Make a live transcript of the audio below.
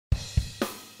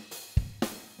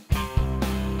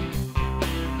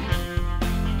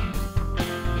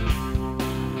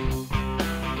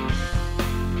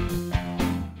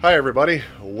Hi, everybody.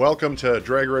 Welcome to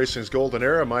Drag Racing's Golden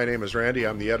Era. My name is Randy.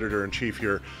 I'm the editor-in-chief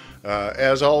here.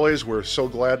 As always, we're so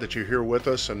glad that you're here with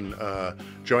us and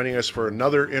joining us for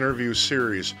another interview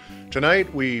series.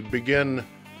 Tonight, we begin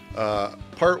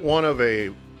part one of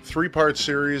a three-part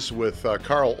series with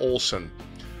Carl Olson.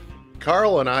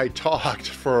 Carl and I talked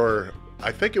for,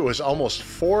 I think it was almost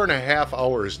 4.5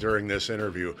 hours during this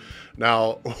interview.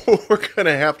 Now, we're going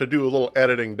to have to do a little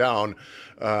editing down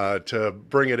to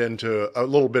bring it into a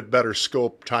little bit better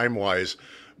scope time-wise.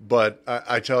 But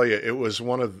I tell you, it was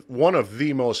one of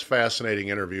the most fascinating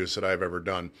interviews that I've ever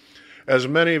done. As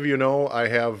many of you know, I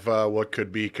have what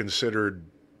could be considered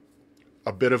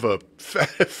a bit of a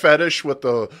fetish with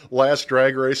the last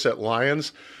drag race at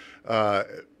Lions.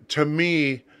 To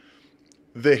me,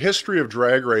 the history of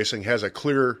drag racing has a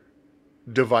clear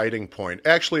dividing point.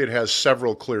 Actually, it has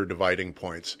several clear dividing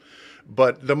points.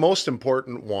 But the most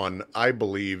important one, I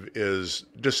believe, is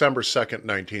December 2nd,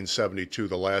 1972,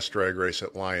 the last drag race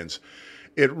at Lions.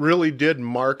 It really did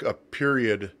mark a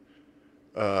period,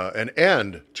 an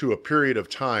end to a period of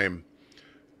time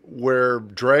where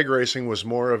drag racing was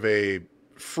more of a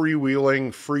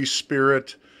freewheeling, free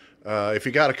spirit. If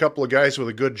you got a couple of guys with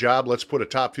a good job, let's put a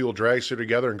Top Fuel dragster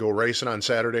together and go racing on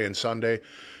Saturday and Sunday.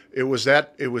 It was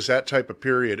that type of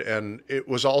period, and it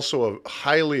was also a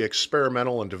highly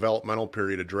experimental and developmental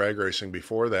period of drag racing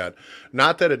before that.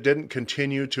 Not that it didn't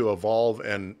continue to evolve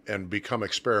and become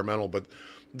experimental, but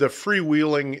the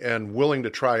freewheeling and willing to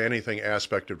try anything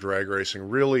aspect of drag racing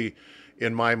really,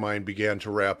 in my mind, began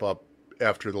to wrap up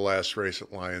after the last race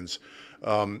at Lions.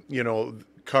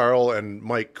 Carl and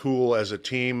Mike Cool as a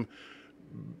team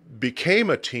became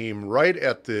a team right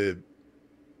at the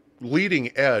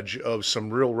leading edge of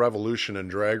some real revolution in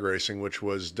drag racing, which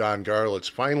was Don Garlett's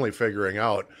finally figuring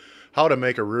out how to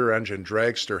make a rear engine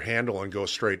dragster handle and go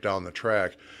straight down the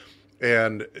track.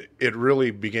 And it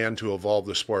really began to evolve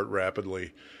the sport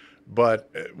rapidly.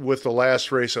 But with the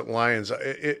last race at Lions,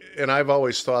 and I've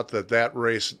always thought that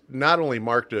race not only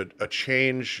marked a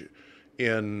change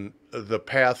in the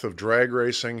path of drag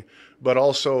racing, but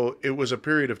also it was a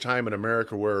period of time in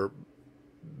America where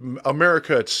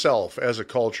America itself as a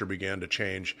culture began to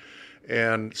change.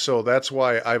 And so that's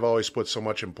why I've always put so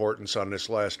much importance on this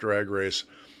last drag race,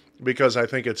 because I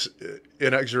think it's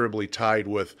inexorably tied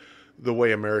with the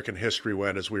way American history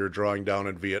went as we were drawing down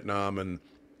in Vietnam, and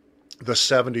the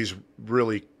 70s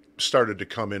really started to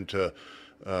come into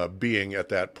being at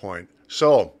that point.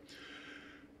 So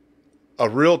a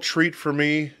real treat for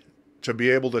me to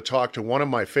be able to talk to one of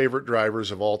my favorite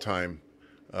drivers of all time,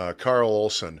 Carl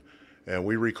Olson. And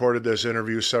we recorded this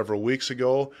interview several weeks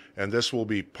ago, and this will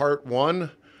be part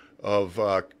one of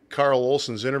Carl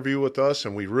Olson's interview with us,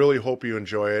 and we really hope you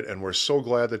enjoy it, and we're so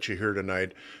glad that you're here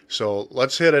tonight. So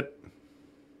let's hit it.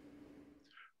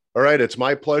 All right, it's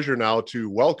my pleasure now to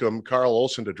welcome Carl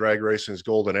Olson to Drag Racing's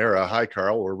Golden Era. Hi,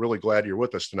 Carl. We're really glad you're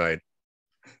with us tonight.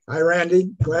 Hi, Randy.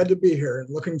 Glad to be here and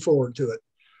looking forward to it.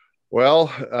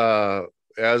 Well,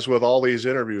 as with all these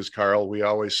interviews, Carl, we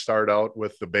always start out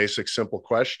with the basic, simple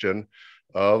question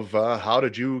of how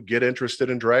did you get interested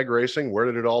in drag racing? Where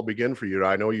did it all begin for you?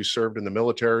 I know you served in the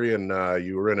military and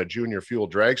you were in a junior fuel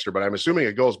dragster, but I'm assuming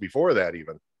it goes before that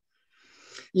even.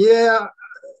 Yeah,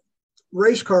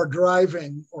 race car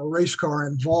driving or race car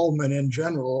involvement in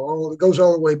general, it goes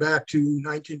all the way back to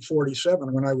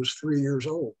 1947 when I was 3 years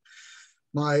old.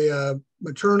 My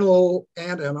maternal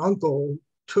aunt and uncle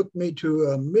took me to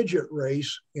a midget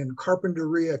race in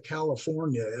Carpinteria,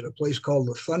 California, at a place called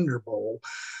the Thunder Bowl.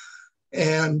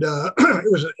 And it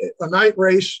was a night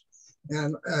race.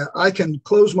 And I can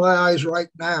close my eyes right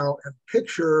now and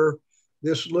picture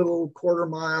this little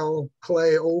quarter-mile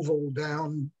clay oval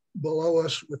down below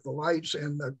us with the lights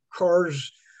and the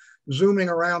cars zooming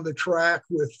around the track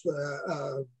with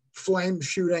flames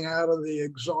shooting out of the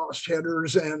exhaust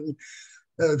headers and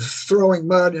throwing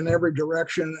mud in every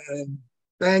direction and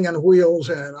banging wheels.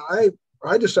 And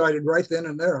I decided right then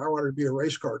and there I wanted to be a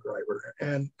race car driver,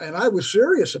 and I was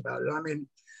serious about it. I mean,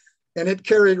 and it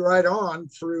carried right on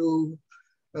through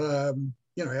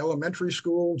elementary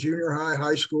school, junior high,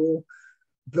 high school.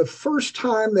 The first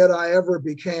time that I ever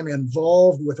became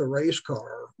involved with a race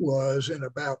car was in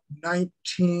about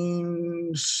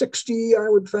 1960, I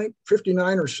would think,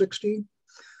 59 or 60.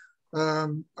 I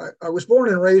was born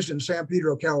and raised in San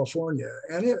Pedro, California,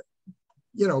 and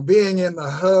being in the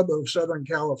hub of Southern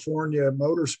California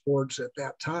motorsports at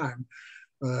that time,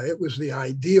 it was the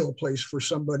ideal place for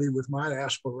somebody with my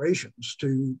aspirations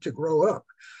to grow up.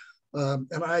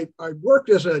 And I worked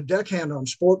as a deckhand on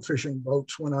sport fishing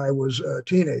boats when I was a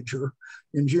teenager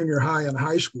in junior high and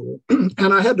high school.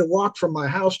 And I had to walk from my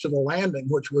house to the landing,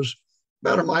 which was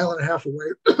about a mile and a half away.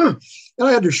 And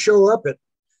I had to show up at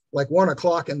like 1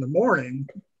 o'clock in the morning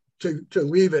to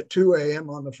leave at 2 a.m.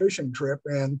 on the fishing trip.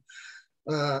 And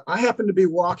I happened to be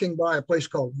walking by a place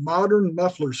called Modern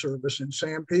Muffler Service in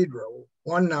San Pedro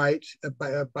one night at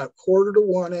about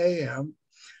 1:45 a.m.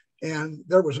 And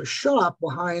there was a shop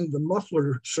behind the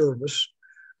muffler service.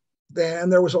 Then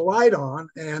there was a light on,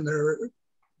 and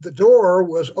the door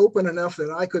was open enough that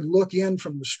I could look in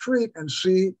from the street and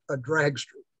see a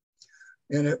dragster.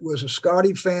 And it was a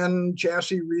Scotty Fenn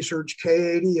chassis research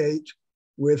K88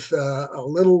 with a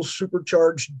little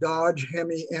supercharged Dodge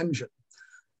Hemi engine.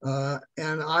 And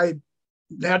I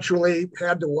naturally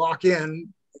had to walk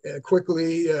in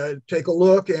quickly, take a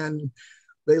look, and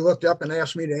they looked up and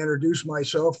asked me to introduce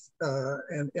myself.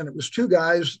 And it was two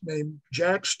guys named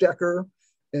Jack Stecker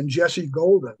and Jesse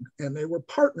Golden, and they were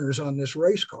partners on this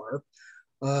race car.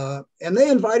 And they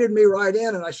invited me right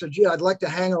in, and I said, "Gee, I'd like to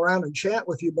hang around and chat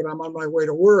with you, but I'm on my way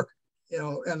to work."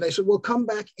 And they said, "Well, come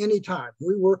back anytime.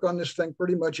 We work on this thing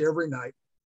pretty much every night."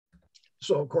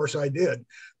 So of course I did.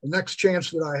 The next chance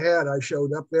that I had, I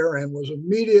showed up there and was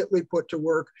immediately put to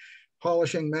work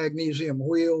polishing magnesium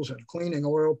wheels and cleaning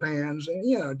oil pans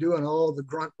and, doing all the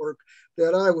grunt work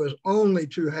that I was only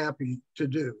too happy to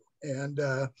do. And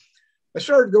I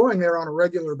started going there on a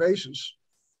regular basis.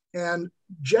 And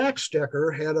Jack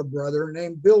Stecker had a brother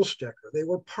named Bill Stecker. They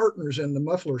were partners in the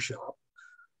muffler shop.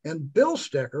 And Bill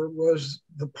Stecker was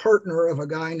the partner of a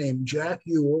guy named Jack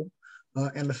Ewell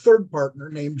and a third partner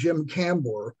named Jim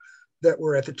Cambor that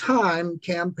were at the time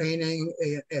campaigning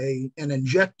an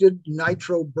injected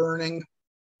nitro burning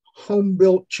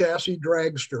home-built chassis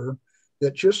dragster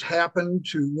that just happened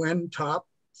to win top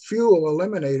fuel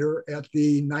eliminator at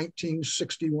the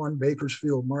 1961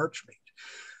 Bakersfield March meet.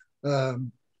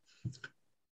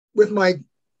 With my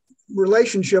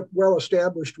relationship well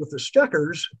established with the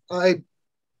Steckers, I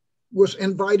was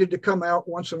invited to come out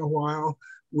once in a while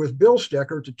with Bill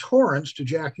Stecker to Torrance, to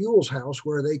Jack Ewell's house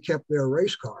where they kept their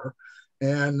race car.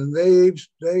 And they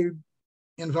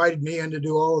invited me in to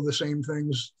do all of the same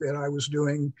things that I was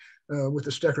doing with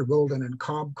the Stecker Golden and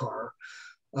Cobb car.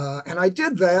 And I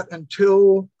did that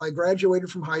until I graduated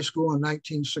from high school in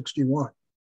 1961.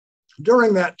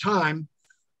 During that time,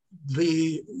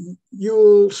 the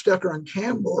Ewell, Stecker, and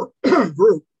Cambor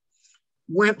group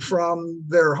went from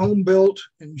their home-built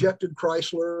injected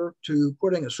Chrysler to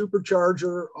putting a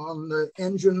supercharger on the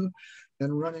engine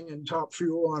and running in top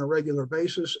fuel on a regular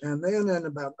basis. And then in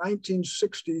about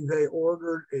 1960, they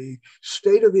ordered a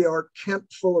state-of-the-art Kent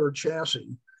Fuller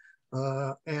chassis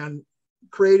and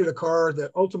created a car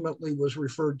that ultimately was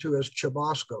referred to as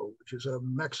Chubasco, which is a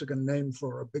Mexican name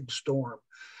for a big storm.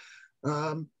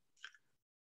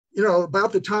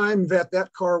 About the time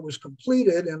that car was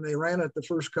completed and they ran it the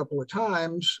first couple of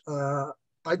times,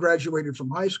 I graduated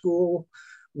from high school,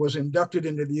 was inducted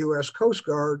into the U.S. Coast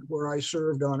Guard, where I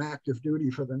served on active duty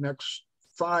for the next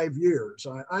 5 years.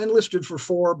 I enlisted for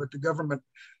 4, but the government,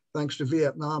 thanks to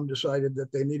Vietnam, decided that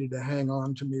they needed to hang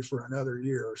on to me for another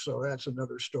year. So that's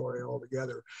another story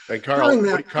altogether. And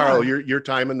Carl, your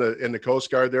time in the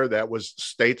Coast Guard there, that was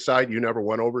stateside. You never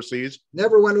went overseas?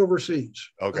 Never went overseas.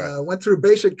 Okay. Went through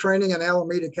basic training in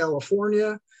Alameda,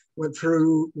 California, went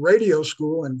through radio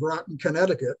school in Groton,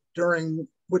 Connecticut, during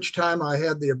which time I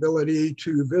had the ability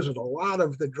to visit a lot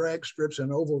of the drag strips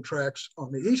and oval tracks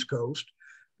on the East Coast,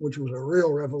 which was a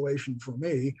real revelation for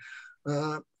me.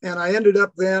 And I ended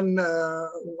up then,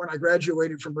 when I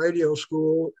graduated from radio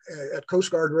school, at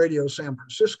Coast Guard Radio San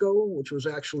Francisco, which was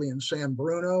actually in San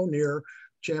Bruno near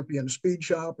Champion Speed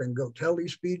Shop and Gotelli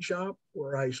Speed Shop,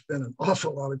 where I spent an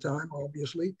awful lot of time,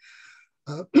 obviously.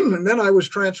 And then I was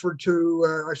transferred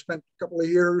to, I spent a couple of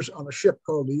years on a ship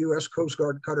called the U.S. Coast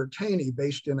Guard Cutter Taney,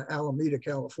 based in Alameda,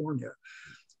 California.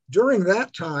 During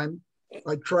that time,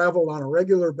 I traveled on a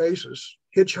regular basis,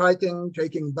 hitchhiking,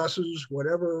 taking buses,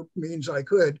 whatever means I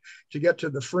could, to get to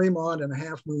the Fremont and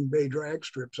Half Moon Bay drag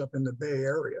strips up in the Bay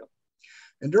Area.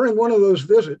 And during one of those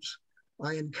visits,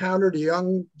 I encountered a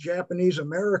young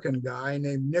Japanese-American guy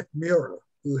named Nick Mura,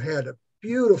 who had a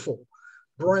beautiful,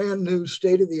 brand new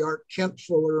state-of-the-art Kent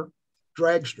Fuller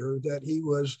dragster that he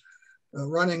was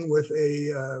running with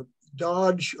a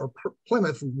Dodge or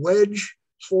Plymouth Wedge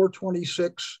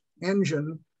 426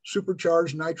 engine,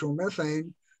 supercharged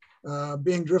nitromethane,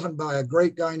 being driven by a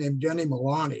great guy named Denny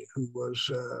Milani, who was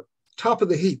top of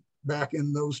the heap back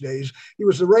in those days. He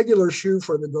was the regular shoe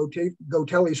for the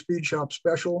Gotelli Speed Shop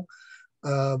Special,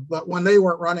 but when they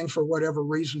weren't running for whatever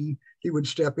reason, he would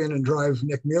step in and drive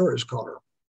Nick Mura's car.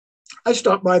 I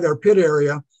stopped by their pit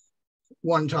area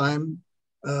one time,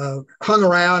 hung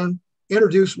around,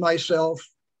 introduced myself,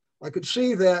 I could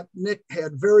see that Nick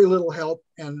had very little help,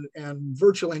 and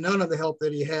virtually none of the help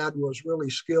that he had was really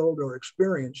skilled or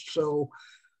experienced. So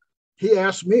he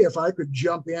asked me if I could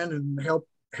jump in and help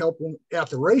him at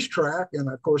the racetrack. And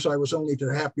of course, I was only too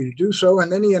happy to do so.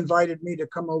 And then he invited me to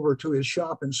come over to his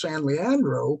shop in San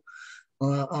Leandro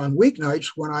on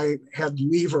weeknights when I had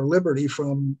leave or liberty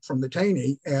from the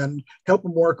Taney and help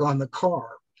him work on the car.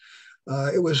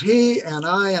 It was he and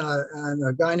I and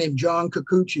a guy named John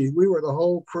Kikuchi. We were the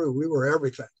whole crew. We were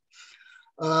everything.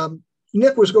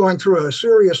 Nick was going through a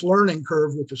serious learning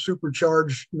curve with the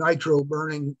supercharged nitro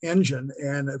burning engine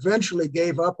and eventually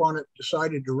gave up on it,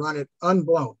 decided to run it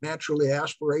unblown, naturally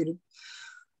aspirated.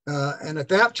 And at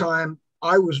that time,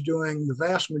 I was doing the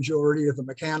vast majority of the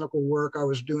mechanical work. I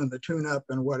was doing the tune-up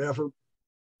and whatever.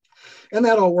 And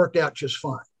that all worked out just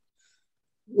fine.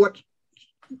 What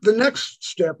the next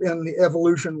step in the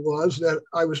evolution was that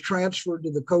I was transferred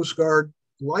to the Coast Guard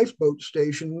lifeboat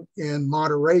station in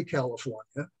Monterey,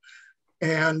 California.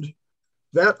 And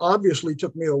that obviously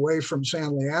took me away from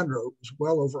San Leandro. It was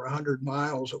well over 100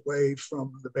 miles away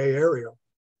from the Bay Area.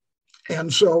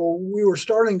 And so we were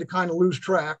starting to kind of lose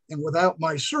track. And without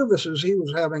my services, he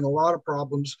was having a lot of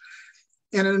problems.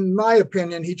 And in my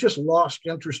opinion, he just lost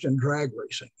interest in drag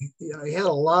racing. He had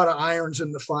a lot of irons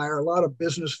in the fire, a lot of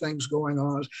business things going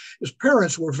on. His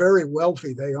parents were very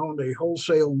wealthy. They owned a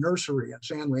wholesale nursery in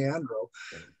San Leandro.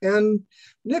 And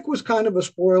Nick was kind of a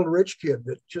spoiled rich kid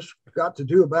that just got to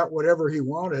do about whatever he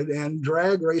wanted. And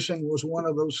drag racing was one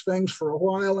of those things for a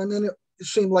while. And then it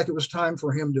seemed like it was time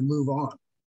for him to move on.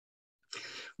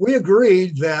 We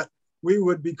agreed that we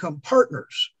would become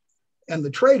partners. And the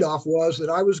trade-off was that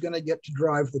I was going to get to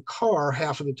drive the car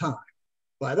half of the time.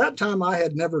 By that time, I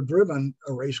had never driven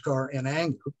a race car in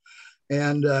anger.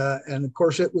 And of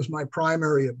course, it was my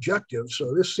primary objective.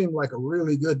 So this seemed like a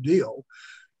really good deal.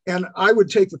 And I would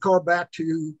take the car back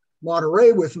to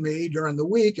Monterey with me during the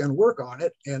week and work on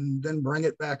it and then bring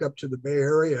it back up to the Bay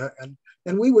Area.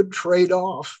 And we would trade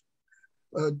off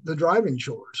the driving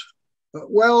chores.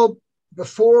 Well,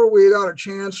 before we got a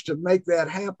chance to make that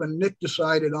happen, Nick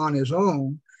decided on his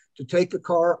own to take the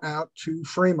car out to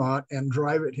Fremont and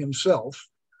drive it himself.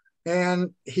 And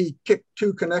he kicked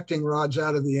 2 connecting rods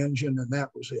out of the engine, and that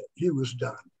was it. He was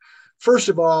done. First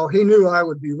of all, he knew I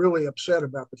would be really upset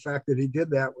about the fact that he did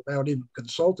that without even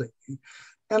consulting me.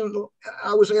 And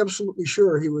I was absolutely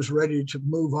sure he was ready to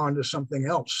move on to something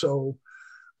else. So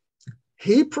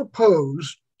he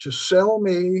proposed to sell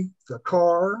me the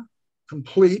car,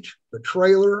 complete, the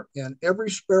trailer, and every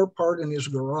spare part in his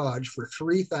garage for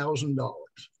 $3,000.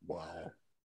 Wow.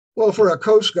 Well, for a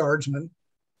Coast Guardsman,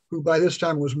 who by this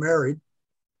time was married,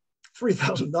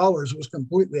 $3,000 was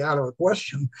completely out of the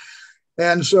question.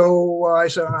 And so I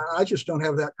said, I just don't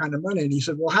have that kind of money. And he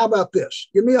said, well, how about this?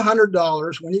 Give me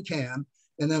 $100 when you can,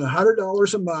 and then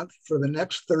 $100 a month for the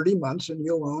next 30 months, and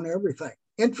you'll own everything,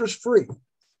 interest-free.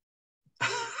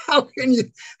 How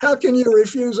can you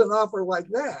refuse an offer like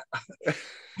that?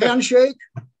 Handshake.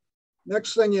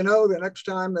 Next thing you know, the next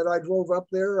time that I drove up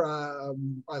there,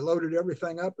 I loaded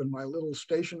everything up in my little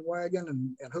station wagon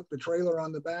and hooked the trailer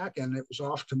on the back, and it was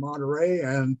off to Monterey.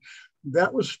 And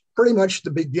that was pretty much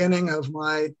the beginning of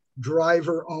my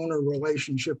driver-owner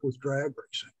relationship with drag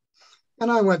racing.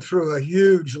 And I went through a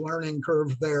huge learning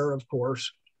curve there, of course.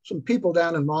 Some people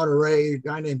down in Monterey, a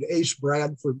guy named Ace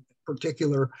Bradford in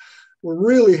particular, were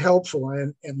really helpful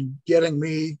in getting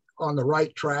me on the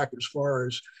right track as far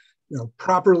as,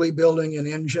 properly building an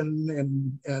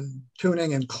engine and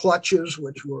tuning and clutches,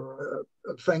 which were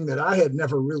a thing that I had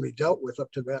never really dealt with up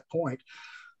to that point.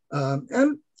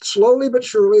 And slowly but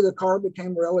surely, the car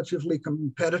became relatively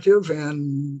competitive,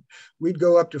 and we'd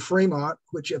go up to Fremont,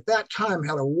 which at that time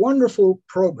had a wonderful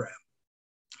program.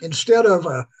 Instead of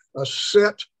a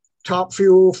set top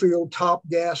fuel field, top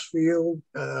gas field,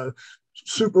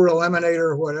 super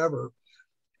eliminator, whatever,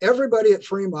 everybody at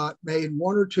Fremont made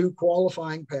 1 or 2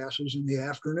 qualifying passes in the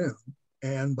afternoon.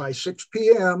 And by 6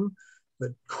 p.m.,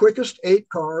 the quickest 8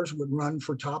 cars would run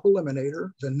for top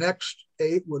eliminator. The next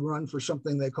 8 would run for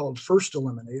something they called first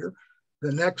eliminator.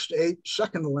 The next 8,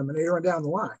 second eliminator, and down the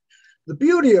line. The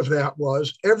beauty of that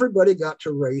was everybody got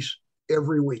to race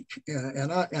every week.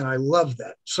 And I loved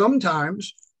that.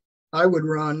 Sometimes I would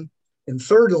run in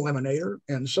third eliminator,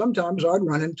 and sometimes I'd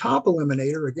run in top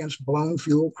eliminator against blown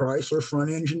fuel Chrysler front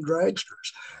engine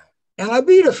dragsters. And I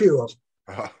beat a few of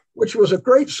them, which was a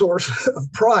great source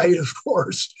of pride, of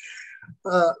course.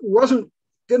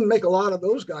 Didn't make a lot of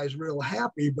those guys real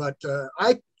happy, but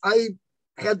I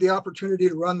had the opportunity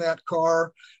to run that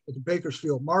car at the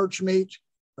Bakersfield March Meet,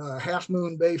 Half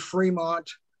Moon Bay, Fremont,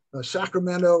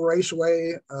 Sacramento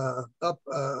Raceway, up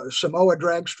Samoa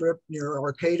Drag Strip near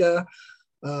Arcata.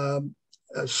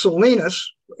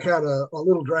 Salinas had a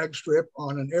little drag strip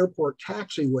on an airport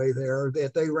taxiway there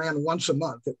that they ran once a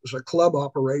month. It was a club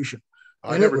operation.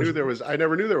 I never knew there was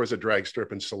a drag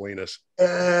strip in Salinas.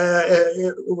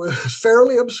 It was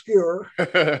fairly obscure.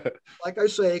 Like I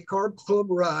say, car club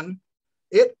run.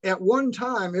 At one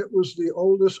time, it was the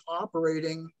oldest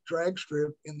operating drag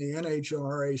strip in the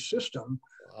NHRA system.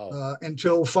 Wow.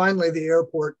 Until finally the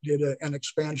airport did an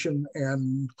expansion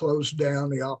and closed down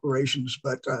the operations.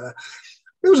 But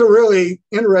it was a really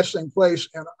interesting place.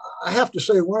 And I have to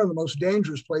say, one of the most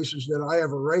dangerous places that I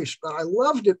ever raced. But I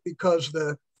loved it because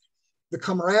the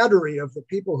camaraderie of the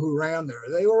people who ran there,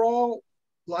 they were all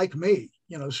like me,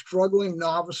 struggling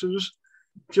novices,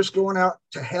 just going out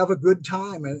to have a good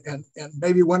time and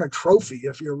maybe win a trophy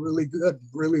if you're really good,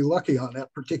 really lucky on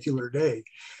that particular day.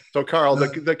 So Carl,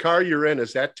 the car you're in,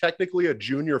 is that technically a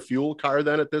junior fuel car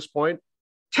then at this point?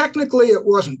 Technically, it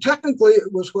wasn't. Technically, it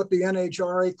was what the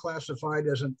NHRA classified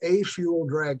as an A-fuel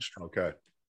dragster. Okay.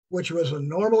 Which was a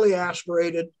normally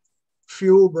aspirated,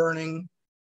 fuel-burning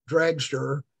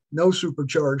dragster, no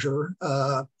supercharger.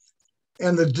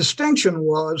 And the distinction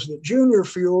was that junior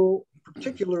fuel,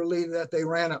 particularly that they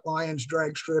ran at Lyons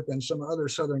Drag Strip and some other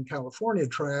Southern California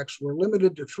tracks, were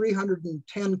limited to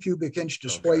 310 cubic inch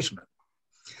displacement.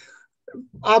 Okay.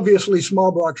 Obviously,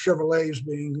 small block Chevrolets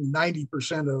being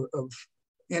 90% of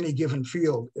any given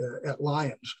field at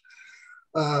Lyons.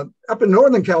 Up in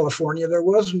Northern California, there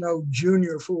was no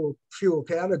junior fuel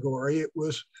category. It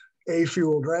was a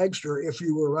fuel dragster if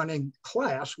you were running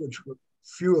class, which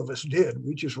few of us did.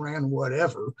 We just ran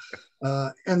whatever.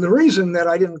 And the reason that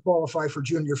I didn't qualify for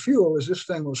junior fuel is this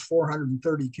thing was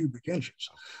 430 cubic inches.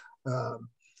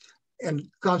 And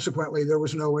consequently, there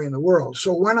was no way in the world.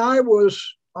 So when I was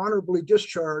honorably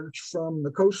discharged from the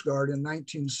Coast Guard in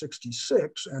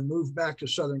 1966 and moved back to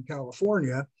Southern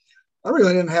California, I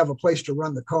really didn't have a place to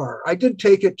run the car. I did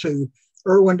take it to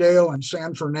Irwindale and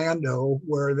San Fernando,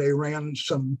 where they ran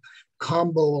some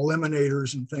combo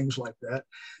eliminators and things like that.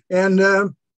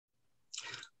 And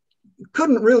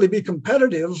couldn't really be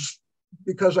competitive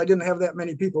because I didn't have that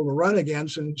many people to run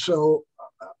against. And so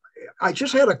I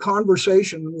just had a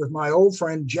conversation with my old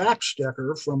friend Jack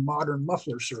Stecker from Modern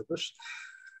Muffler Service.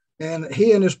 And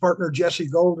he and his partner, Jesse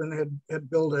Golden, had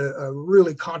built a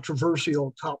really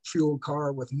controversial top fuel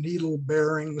car with needle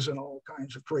bearings and all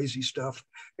kinds of crazy stuff.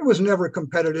 It was never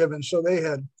competitive, and so they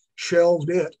had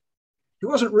shelved it. He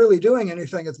wasn't really doing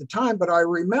anything at the time, but I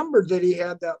remembered that he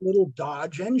had that little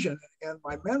Dodge engine, and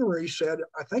my memory said,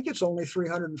 I think it's only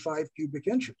 305 cubic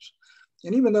inches.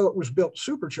 And even though it was built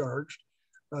supercharged,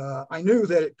 I knew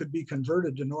that it could be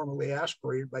converted to normally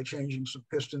aspirated by changing some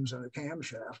pistons and a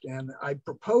camshaft. And I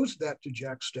proposed that to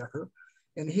Jack Stecker,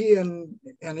 and he and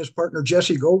his partner,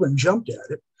 Jesse Golden, jumped at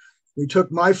it. We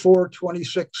took my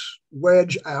 426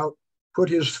 wedge out, put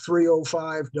his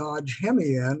 305 Dodge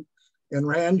Hemi in, and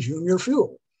ran junior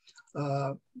fuel.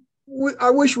 I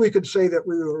wish we could say that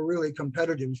we were really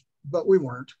competitive, but we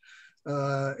weren't.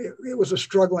 It was a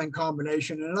struggling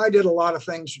combination, and I did a lot of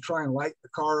things to try and light the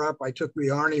car up. I took the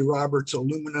Arnie Roberts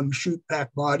aluminum chute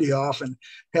pack body off and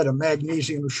had a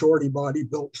magnesium shorty body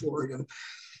built for it. And,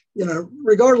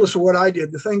 regardless of what I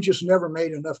did, the thing just never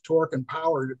made enough torque and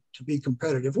power to be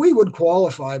competitive. We would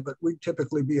qualify, but we'd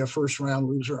typically be a first round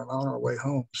loser and on our way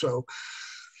home. So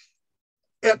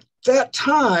at that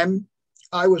time,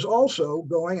 I was also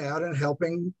going out and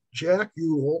helping Jack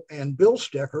Ewell and Bill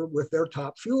Stecker with their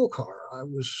top fuel car. I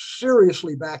was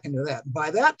seriously back into that.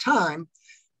 By that time,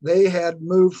 they had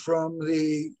moved from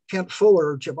the Kent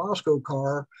Fuller Chabosco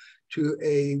car to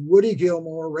a Woody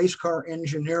Gilmore race car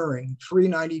engineering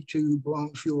 392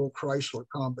 blown fuel Chrysler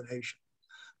combination.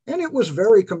 And it was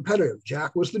very competitive.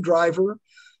 Jack was the driver.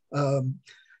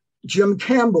 Jim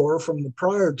Cambor from the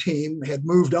prior team had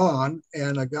moved on,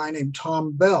 and a guy named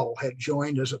Tom Bell had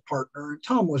joined as a partner. And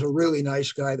Tom was a really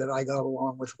nice guy that I got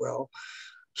along with well.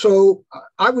 So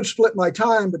I would split my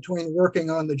time between working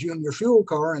on the junior fuel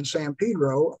car in San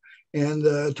Pedro and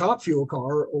the top fuel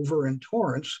car over in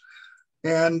Torrance.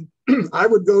 And I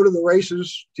would go to the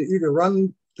races to either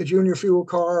run the junior fuel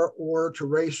car or to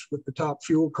race with the top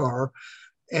fuel car.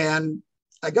 And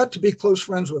I got to be close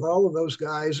friends with all of those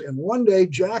guys. And one day,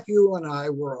 Jack Ewell and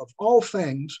I were, of all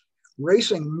things,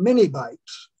 racing mini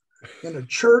bikes in a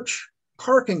church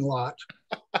parking lot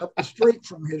up the street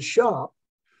from his shop.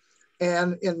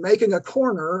 And in making a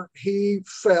corner, he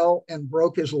fell and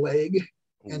broke his leg,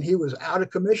 and he was out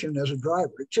of commission as a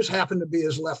driver. It just happened to be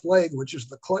his left leg, which is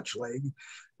the clutch leg.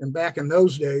 And back in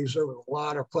those days, there was a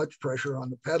lot of clutch pressure on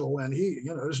the pedal, and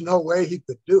there's no way he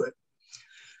could do it.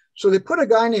 So they put a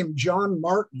guy named John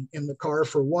Martin in the car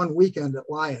for one weekend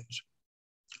at Lyons.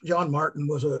 John Martin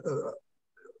was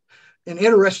an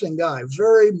interesting guy,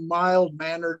 very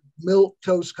mild-mannered,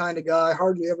 milquetoast kind of guy,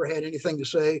 hardly ever had anything to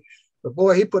say. But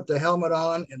boy, he put the helmet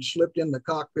on and slipped in the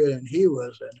cockpit, and he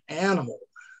was an animal.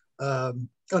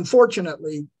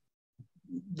 Unfortunately,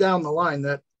 down the line,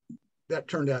 that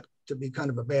turned out to be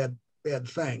kind of a bad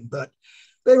thing. But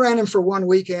they ran him for one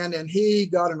weekend, and he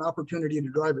got an opportunity to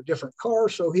drive a different car,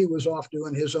 so he was off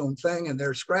doing his own thing, and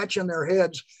they're scratching their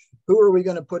heads. Who are we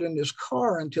going to put in this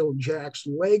car until Jack's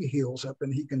leg heals up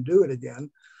and he can do it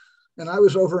again? And I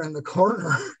was over in the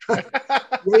corner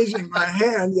raising my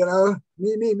hand,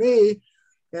 me.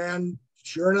 And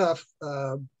sure enough,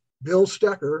 Bill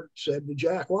Stecker said to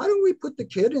Jack, why don't we put the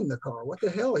kid in the car? What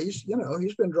the hell? He's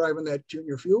been driving that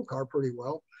junior fuel car pretty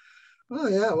well. Oh,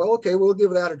 yeah, well, okay, we'll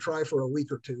give that a try for a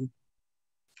week or two.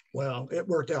 Well, it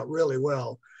worked out really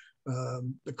well.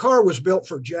 The car was built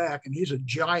for Jack, and he's a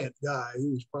giant guy. He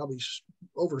was probably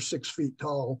over 6 feet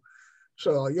tall.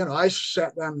 So, I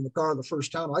sat down in the car the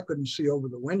first time. I couldn't see over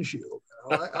the windshield.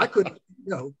 I couldn't,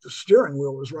 the steering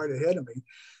wheel was right ahead of me.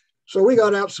 So we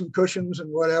got out some cushions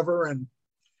and whatever. And,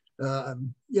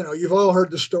 you've all heard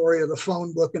the story of the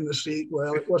phone book in the seat.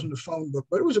 Well, it wasn't a phone book,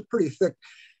 but it was a pretty thick,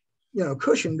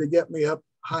 cushion to get me up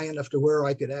high enough to where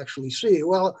I could actually see.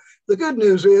 Well, the good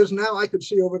news is now I could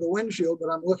see over the windshield, but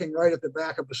I'm looking right at the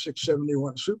back of a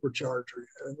 671 supercharger.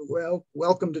 And, well,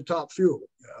 welcome to Top Fuel.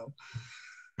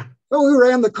 So we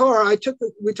ran the car.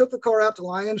 We took the car out to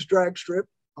Lyons drag strip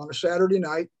on a Saturday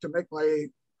night to make my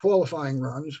qualifying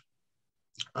runs.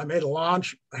 I made a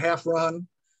launch, a half run,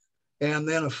 and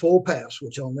then a full pass,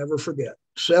 which I'll never forget.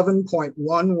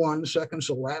 7.11 seconds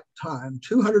a lap time,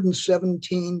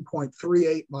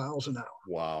 217.38 miles an hour.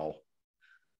 Wow.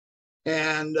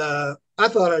 And I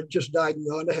thought I'd just died and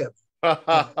gone to heaven.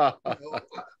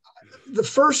 The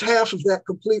first half of that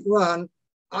complete run,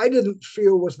 I didn't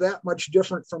feel was that much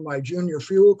different from my junior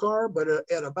fuel car, but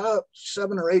at about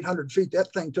 700 or 800 feet,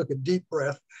 that thing took a deep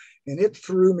breath and it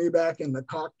threw me back in the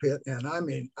cockpit. And I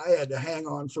mean, I had to hang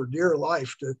on for dear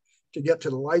life to get to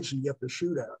the lights and get the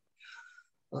chute out.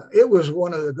 It was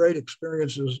one of the great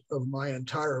experiences of my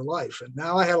entire life. And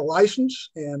now I had a license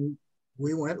and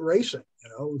we went racing.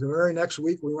 The very next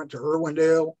week we went to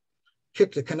Irwindale,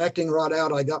 kicked the connecting rod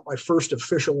out. I got my first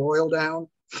official oil down.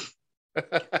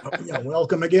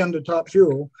 Welcome again to Top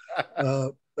Fuel.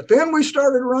 But then we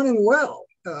started running well.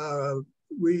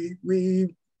 We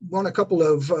won a couple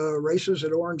of races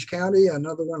at Orange County,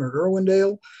 another one at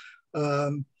Irwindale.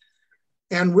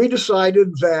 And we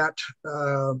decided that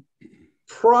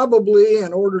probably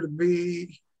in order to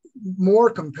be more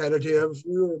competitive,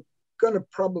 we were going to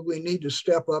probably need to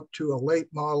step up to a late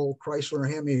model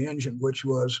Chrysler Hemi engine, which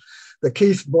was the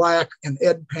Keith Black and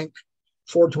Ed Pink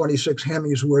 426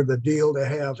 Hemis were the deal to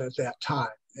have at that time.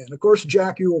 And of course,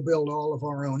 Jack Ewell built all of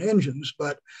our own engines,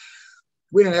 but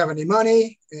we didn't have any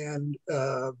money. And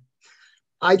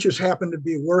I just happened to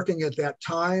be working at that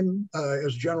time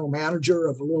as general manager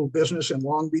of a little business in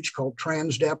Long Beach called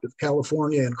Transdept of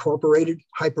California Incorporated,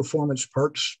 high performance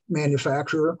parts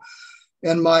manufacturer.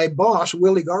 And my boss,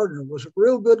 Willie Gardner, was a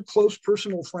real good, close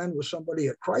personal friend with somebody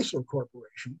at Chrysler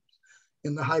Corporation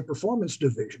in the high performance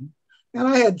division. And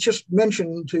I had just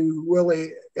mentioned to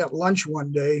Willie at lunch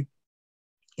one day,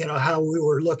 how we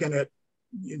were looking at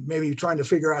maybe trying to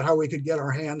figure out how we could get our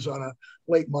hands on a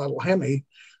late model Hemi.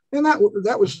 And that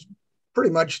was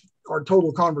pretty much our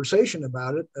total conversation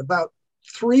about it. About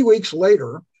 3 weeks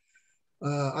later,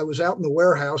 I was out in the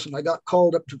warehouse and I got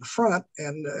called up to the front,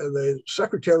 and the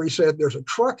secretary said, there's a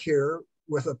truck here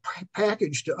with a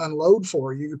package to unload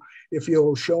for you if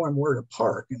you'll show him where to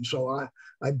park. And so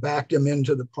I backed him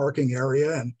into the parking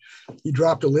area, and he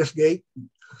dropped a lift gate.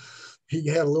 He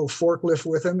had a little forklift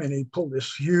with him, and he pulled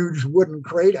this huge wooden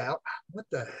crate out. What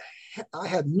the heck? I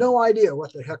had no idea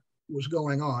what the heck was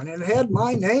going on. And it had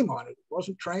my name on it. It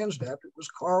wasn't Transdept, it was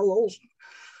Carl Olson.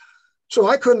 So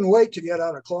I couldn't wait to get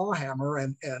out a claw hammer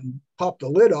and pop the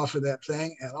lid off of that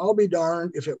thing. And I'll be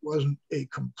darned if it wasn't a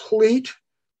complete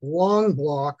long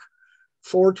block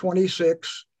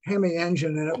 426 Hemi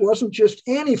engine. And it wasn't just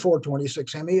any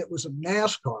 426 Hemi, it was a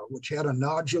NASCAR, which had a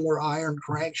nodular iron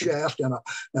crankshaft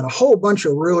and a whole bunch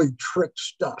of really trick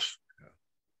stuff.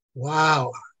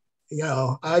 Wow.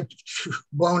 I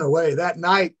blown away. That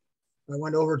night, I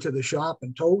went over to the shop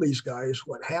and told these guys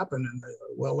what happened. And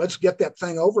well, let's get that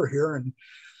thing over here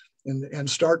and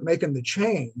start making the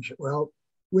change. Well,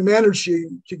 we managed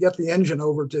to get the engine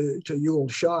over to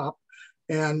Ewell's shop.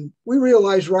 And we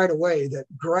realized right away that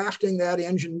grafting that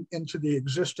engine into the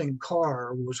existing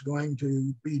car was going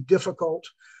to be difficult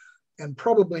and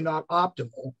probably not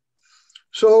optimal.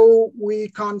 So we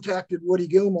contacted Woody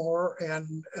Gilmore,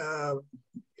 and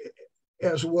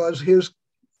as was his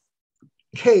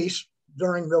case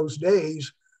during those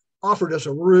days, offered us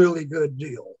a really good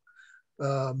deal.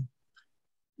 Um,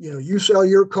 you sell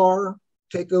your car,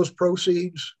 take those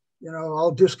proceeds,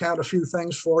 I'll discount a few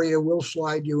things for you. We'll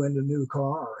slide you into a new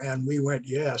car. And we went,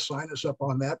 yeah, sign us up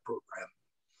on that program.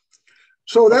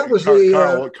 So that was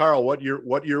Carl, what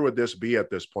year would this be at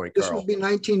this point, Carl? This would be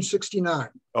 1969.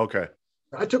 Okay.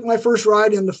 I took my first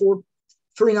ride in the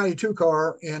 392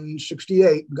 car in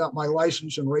 68, got my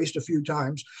license and raced a few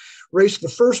times. Raced the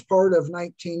first part of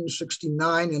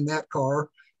 1969 in that car,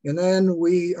 and then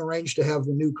we arranged to have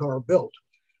the new car built.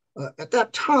 At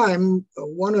that time,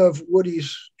 one of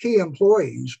Woody's key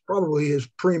employees, probably his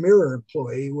premier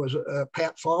employee, was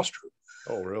Pat Foster.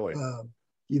 Oh, really?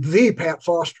 The Pat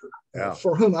Foster, yeah.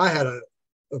 For whom I had a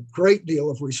great deal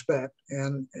of respect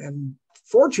and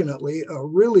fortunately a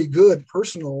really good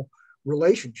personal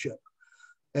relationship.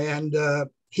 And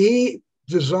he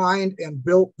designed and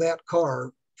built that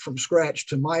car from scratch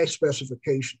to my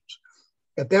specifications.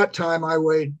 At that time, I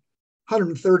weighed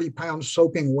 130 pounds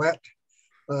soaking wet.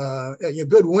 A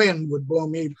good wind would blow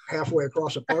me halfway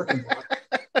across a parking lot.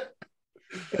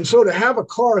 And so to have a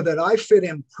car that I fit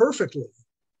in perfectly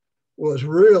was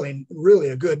really, really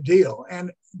a good deal.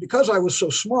 And because I was so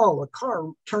small, the car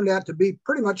turned out to be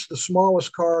pretty much the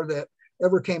smallest car that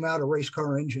ever came out of race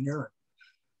car engineering.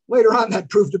 Later on, that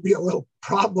proved to be a little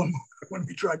problem when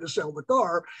we tried to sell the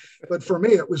car, but for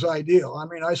me, it was ideal. I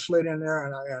mean, I slid in there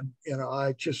and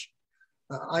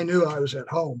I knew I was at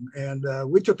home. And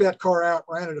we took that car out,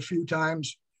 ran it a few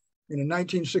times. And in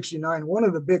 1969, one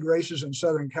of the big races in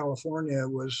Southern California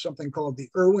was something called the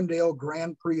Irwindale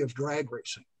Grand Prix of Drag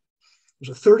Racing. It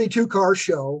was a 32-car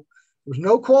show. There was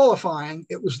no qualifying.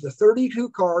 It was the 32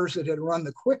 cars that had run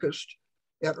the quickest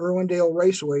at Irwindale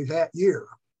Raceway that year.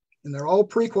 And they're all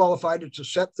pre-qualified. It's a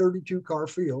set 32-car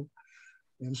field.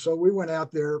 And so we went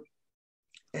out there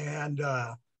and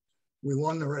we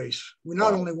won the race. We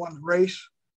not only won the race,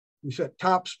 we set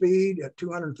top speed at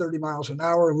 230 miles an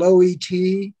hour, low ET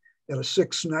at a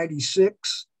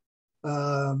 696.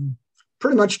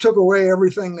 Pretty much took away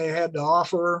everything they had to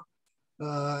offer.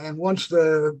 And once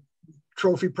the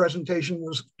trophy presentation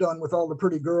was done with all the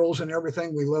pretty girls and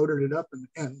everything, we loaded it up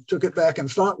and took it back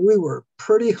and thought we were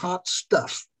pretty hot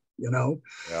stuff,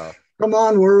 Yeah. Come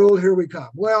on, world, here we come.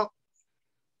 Well,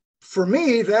 for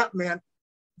me, that meant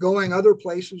going other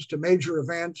places to major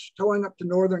events, towing up to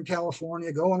Northern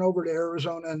California, going over to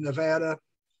Arizona and Nevada.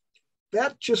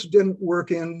 That just didn't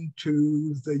work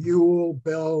into the Ewell,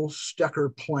 Bell,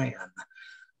 Stecker plan.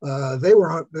 They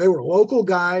were local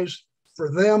guys. For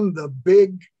them, the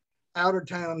big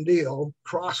out-of-town deal,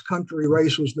 cross-country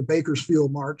race was the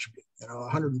Bakersfield March,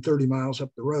 130 miles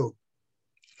up the road.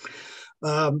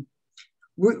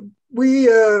 We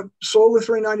sold the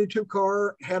 392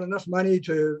 car, had enough money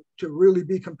to really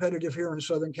be competitive here in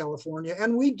Southern California.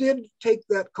 And we did take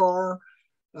that car,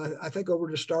 I think, over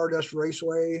to Stardust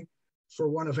Raceway for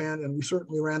one event. And we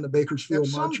certainly ran the Bakersfield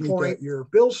March meet that year.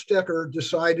 Bill Stecker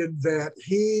decided that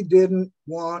he didn't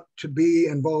want to be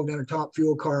involved in a top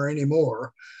fuel car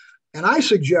anymore. And I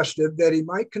suggested that he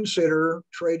might consider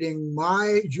trading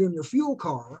my junior fuel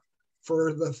car for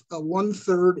a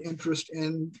 1/3 interest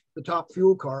in the top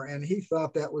fuel car. And he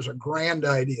thought that was a grand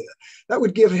idea. That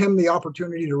would give him the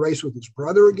opportunity to race with his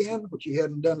brother again, which he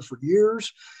hadn't done for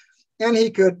years. And he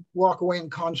could walk away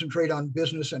and concentrate on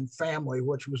business and family,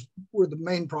 which were the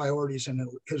main priorities in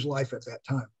his life at that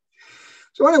time.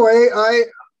 So anyway,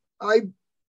 I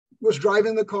was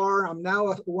driving the car. I'm now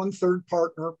a 1/3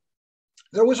 partner.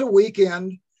 There was a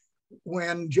weekend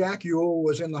when Jack Ewell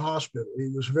was in the hospital. He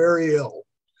was very ill.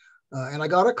 And I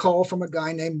got a call from a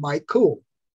guy named Mike Cool.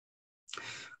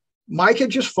 Mike had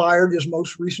just fired his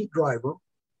most recent driver,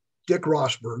 Dick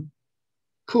Rosberg.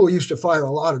 Cool used to fire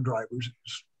a lot of drivers. It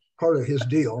was part of his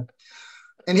deal.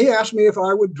 And he asked me if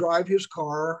I would drive his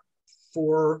car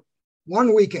for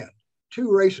one weekend, 2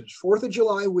 races, 4th of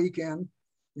July weekend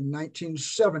in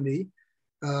 1970,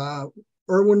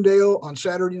 Irwindale on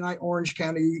Saturday night, Orange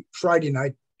County Friday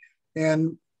night.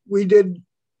 And we did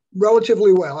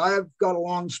relatively well. I've got a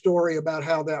long story about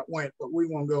how that went, but we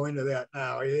won't go into that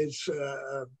now. It's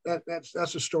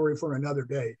that's a story for another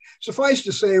day. Suffice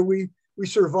to say, we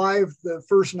survived the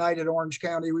first night at Orange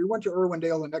County. We went to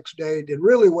Irwindale the next day, did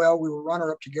really well. We were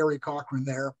runner-up to Gary Cochran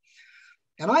there.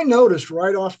 And I noticed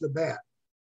right off the bat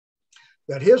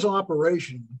that his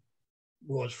operation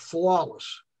was flawless.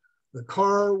 The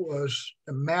car was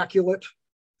immaculate.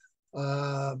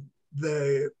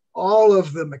 All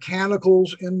of the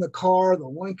mechanicals in the car, the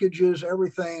linkages,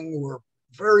 everything were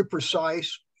very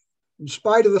precise. in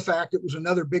spite of the fact it was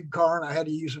another big car and I had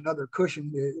to use another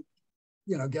cushion to,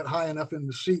 get high enough in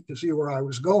the seat to see where I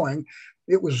was going.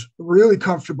 It was really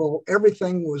comfortable.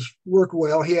 Everything worked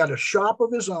well. He had a shop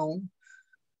of his own,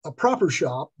 a proper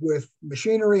shop with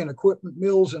machinery and equipment,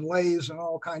 mills and lathes and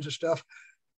all kinds of stuff.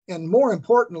 And more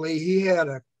importantly, he had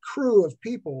a crew of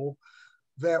people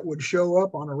that would show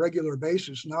up on a regular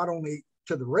basis, not only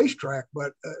to the racetrack,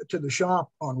 but to the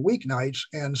shop on weeknights.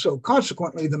 And so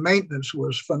consequently, the maintenance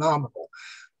was phenomenal.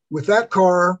 With that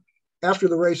car, after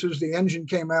the races, the engine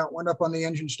came out, went up on the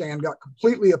engine stand, got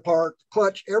completely apart,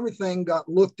 clutch, everything got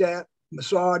looked at,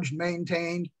 massaged,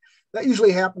 maintained. That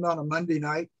usually happened on a Monday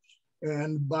night.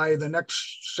 And by the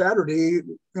next Saturday,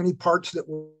 any parts that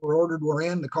were ordered were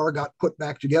in, the car got put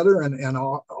back together and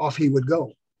off he would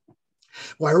go.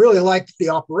 Well, I really liked the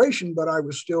operation, but I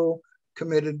was still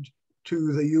committed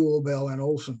to the Ewell, Bell, and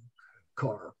Olson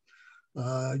car.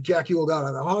 Jack Ewell got out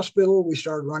of the hospital. We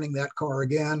started running that car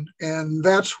again. And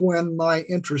that's when my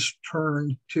interest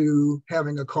turned to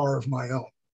having a car of my own.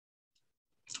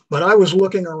 But I was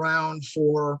looking around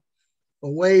for a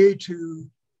way to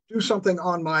do something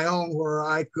on my own where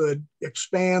I could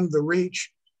expand the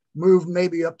reach, move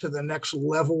maybe up to the next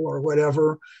level or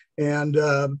whatever. And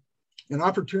an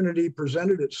opportunity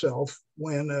presented itself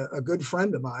when a good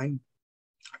friend of mine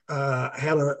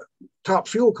had a Top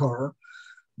Fuel car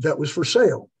that was for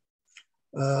sale.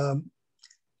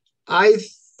 I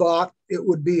thought it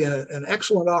would be an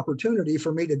excellent opportunity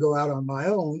for me to go out on my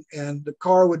own, and the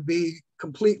car would be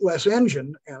complete less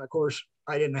engine. And of course,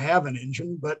 I didn't have an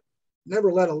engine, but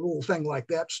never let a little thing like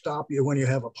that stop you when you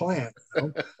have a plan.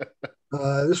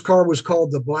 This car was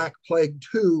called the Black Plague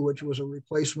II, which was a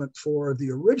replacement for the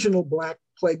original Black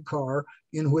Plague car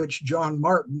in which John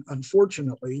Martin,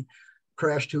 unfortunately,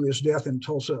 crashed to his death in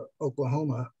Tulsa,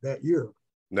 Oklahoma that year.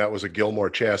 And that was a Gilmore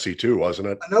chassis too, wasn't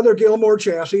it? Another Gilmore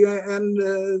chassis. And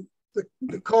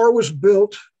the car was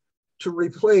built to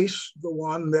replace the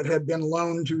one that had been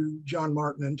loaned to John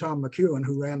Martin and Tom McEwen,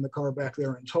 who ran the car back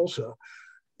there in Tulsa.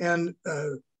 And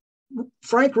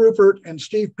Frank Rupert and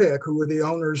Steve Pick, who were the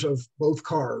owners of both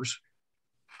cars,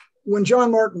 when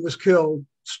John Martin was killed,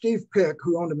 Steve Pick,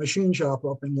 who owned a machine shop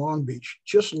up in Long Beach,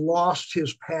 just lost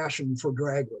his passion for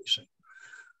drag racing.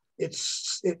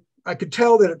 I could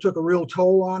tell that it took a real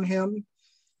toll on him.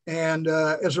 And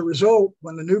as a result,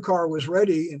 when the new car was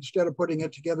ready, instead of putting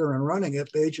it together and running it,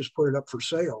 they just put it up for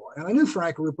sale. And I knew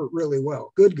Frank Rupert really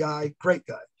well. Good guy, great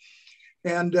guy.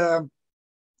 And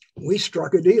we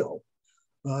struck a deal.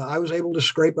 I was able to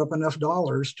scrape up enough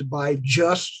dollars to buy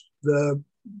just the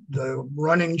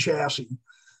running chassis,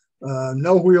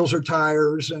 no wheels or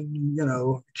tires, and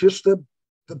just the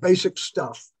basic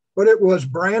stuff. But it was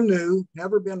brand new,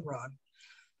 never been run.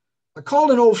 I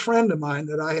called an old friend of mine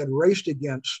that I had raced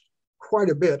against quite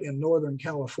a bit in Northern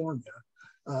California,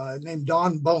 named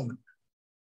Don Bowman.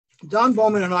 Don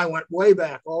Bowman and I went way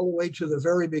back, all the way to the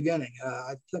very beginning.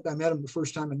 I think I met him the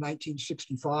first time in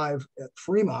 1965 at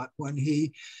Fremont when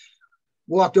he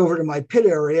walked over to my pit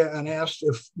area and asked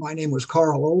if my name was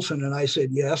Carl Olson, and I said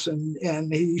yes.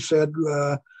 And he said,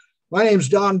 my name's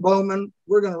Don Bowman.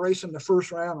 We're going to race in the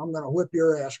first round. I'm going to whip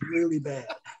your ass really bad.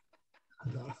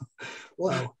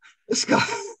 Wow, this guy,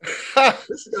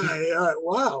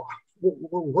 wow,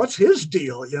 what's his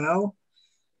deal,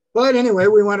 But anyway,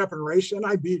 we went up and raced, and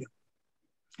I beat him.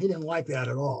 He didn't like that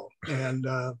at all. And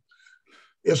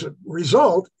as a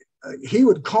result, he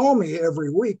would call me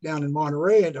every week down in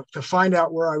Monterey to find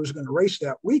out where I was going to race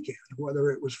that weekend,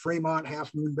 whether it was Fremont,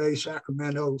 Half Moon Bay,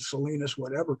 Sacramento, Salinas,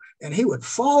 whatever. And he would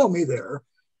follow me there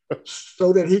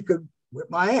so that he could whip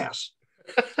my ass.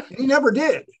 And he never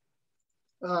did.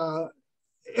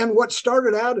 And what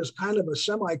started out as kind of a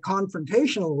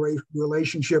semi-confrontational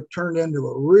relationship turned into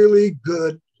a really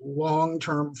good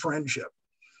long-term friendship.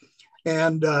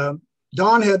 And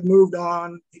Don had moved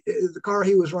on. The car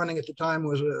he was running at the time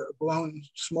was a blown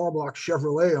small block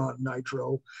Chevrolet on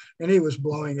nitro, and he was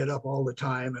blowing it up all the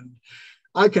time. And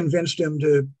I convinced him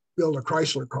to build a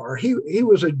Chrysler car. He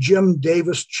was a Jim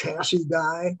Davis chassis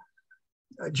guy.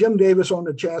 Jim Davis owned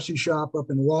a chassis shop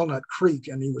up in Walnut Creek,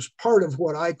 and he was part of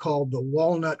what I called the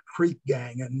Walnut Creek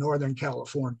Gang in Northern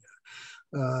California.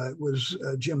 It was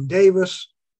Jim Davis,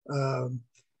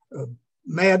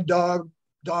 Mad Dog,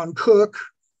 Don Cook,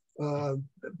 a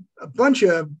bunch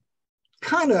of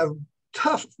kind of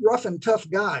tough, rough and tough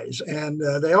guys. And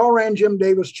they all ran Jim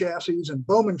Davis chassis, and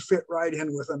Bowman fit right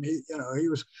in with them.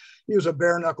 He was a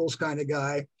bare knuckles kind of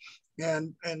guy.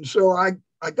 And so I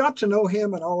got to know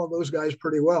him and all of those guys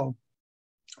pretty well.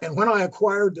 And when I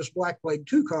acquired this Black Plague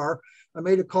II car, I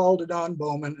made a call to Don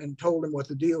Bowman and told him what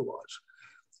the deal was.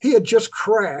 He had just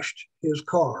crashed his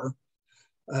car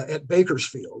at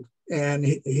Bakersfield. And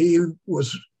he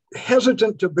was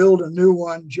hesitant to build a new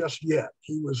one just yet.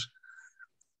 He was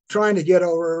trying to get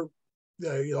over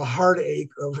the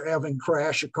heartache of having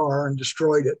crashed a car and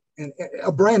destroyed it, and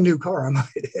a brand new car, I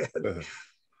might add.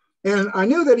 And I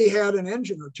knew that he had an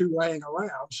engine or two laying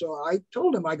around. So I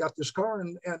told him I got this car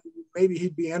and maybe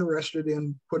he'd be interested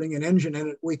in putting an engine in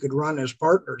it we could run as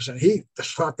partners. And he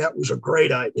just thought that was a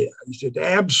great idea. He said,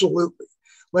 absolutely,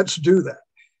 let's do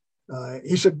that.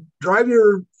 He said, drive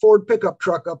your Ford pickup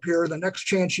truck up here the next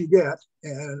chance you get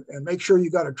and make sure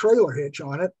you got a trailer hitch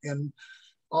on it. And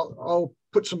I'll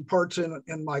put some parts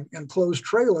in my enclosed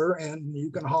trailer and you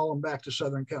can haul them back to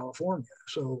Southern California.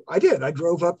 So I did. I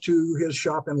drove up to his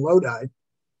shop in Lodi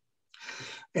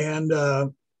and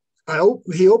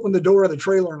he opened the door of the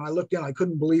trailer and I looked in. I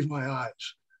couldn't believe my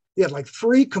eyes. He had like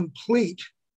 3 complete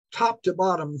top to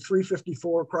bottom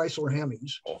 354 Chrysler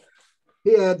Hemis.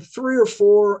 He had 3 or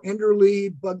 4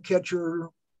 Enderle bug catcher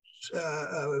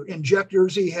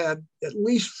injectors. He had at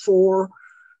least 4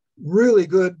 really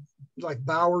good like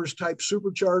Bowers type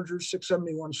superchargers,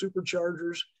 671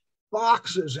 superchargers,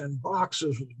 boxes and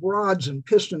boxes with rods and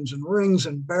pistons and rings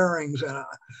and bearings. And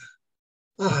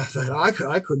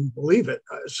I couldn't believe it.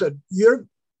 I said, you're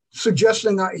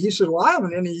suggesting, he said, well, I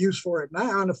haven't any use for it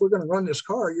now. And if we're going to run this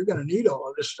car, you're going to need all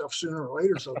of this stuff sooner or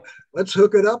later. So let's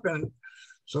hook it up. And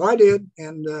so I did,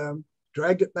 and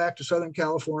dragged it back to Southern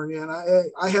California. And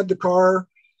I had the car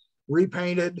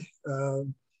repainted.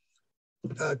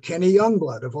 Kenny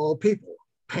Youngblood, of all people,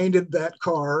 painted that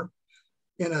car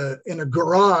in a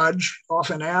garage off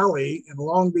an alley in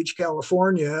Long Beach,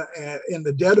 California, in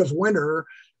the dead of winter,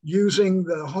 using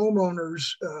the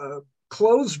homeowner's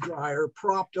clothes dryer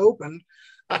propped open,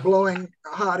 blowing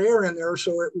hot air in there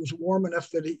so it was warm enough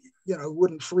that it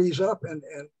wouldn't freeze up, and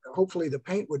hopefully the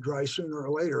paint would dry sooner or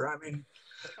later. I mean,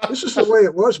 this is the way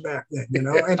it was back then,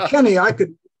 And Kenny, I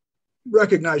could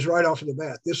recognize right off the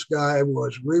bat, this guy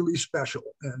was really special,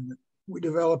 and we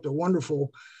developed a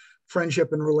wonderful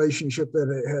friendship and relationship that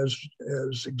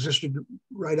has existed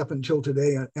right up until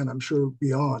today, and I'm sure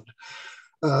beyond.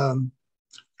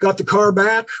 Got the car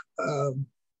back.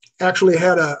 Actually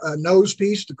had a nose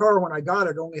piece. The car, when I got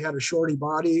it, only had a shorty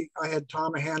body. I had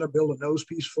Tom Hanna build a nose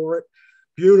piece for it.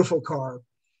 Beautiful car.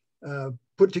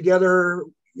 Put together,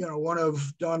 one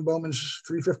of Don Bowman's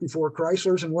 354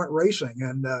 Chryslers and went racing,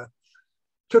 and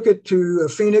took it to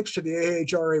Phoenix to the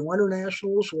AHRA Winter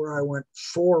Nationals, where I went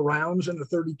 4 rounds in the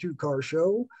 32 car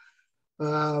show.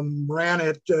 Ran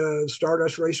at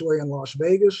Stardust Raceway in Las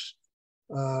Vegas.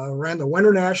 Ran the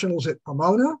Winter Nationals at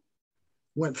Pomona.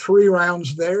 Went 3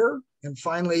 rounds there, and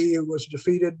finally was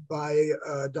defeated by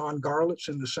Don Garlitz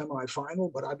in the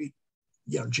semifinal. But I beat,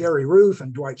 Jerry Roof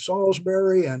and Dwight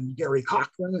Salisbury and Gary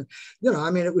Cochran.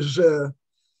 It was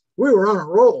we were on a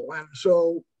roll, and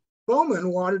so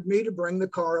Bowman wanted me to bring the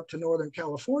car up to Northern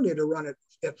California to run it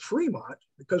at Fremont,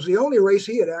 because the only race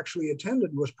he had actually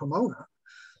attended was Pomona.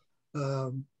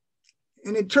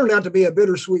 And it turned out to be a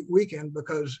bittersweet weekend,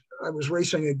 because I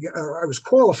was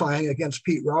qualifying against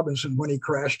Pete Robinson when he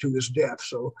crashed to his death.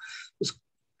 So it's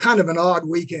kind of an odd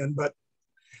weekend, but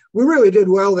we really did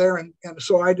well there. And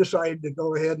so I decided to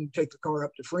go ahead and take the car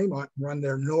up to Fremont and run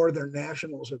their Northern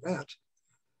Nationals event.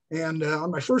 And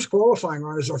on my first qualifying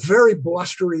run, it was a very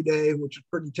blustery day, which is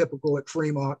pretty typical at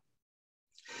Fremont.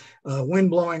 Wind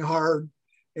blowing hard.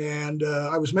 And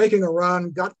I was making a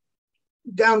run, got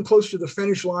down close to the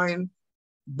finish line,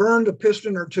 burned a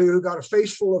piston or 2, got a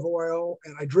face full of oil,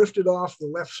 and I drifted off the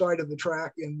left side of the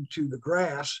track into the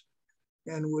grass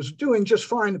and was doing just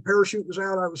fine. The parachute was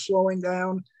out. I was slowing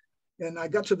down, and I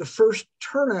got to the first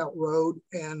turnout road,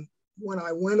 and when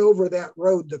I went over that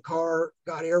road, the car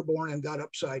got airborne and got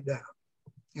upside down.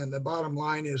 And the bottom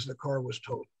line is the car was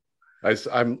totaled.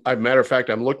 Matter of fact,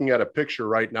 I'm looking at a picture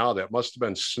right now that must have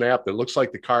been snapped. It looks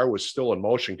like the car was still in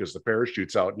motion because the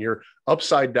parachute's out and you're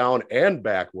upside down and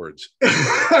backwards.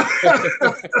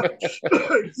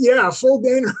 Yeah, full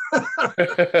gainer.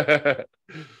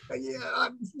 Yeah,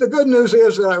 the good news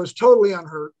is that I was totally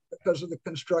unhurt because of the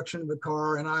construction of the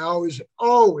car. And I always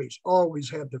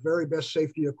had the very best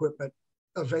safety equipment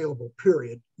available,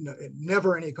 period.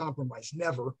 Never any compromise,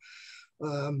 never.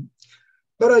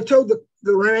 But I towed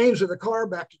the remains of the car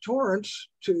back to Torrance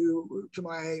to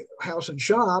my house and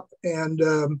shop,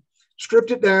 and stripped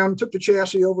it down, took the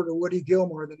chassis over to Woody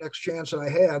Gilmore the next chance I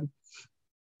had.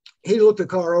 He looked the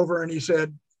car over and he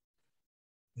said,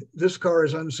 "This car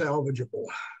is unsalvageable.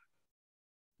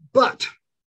 But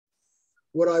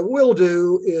what I will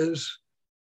do is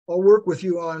I'll work with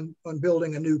you on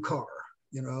building a new car,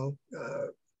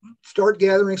 start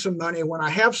gathering some money. When I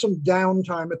have some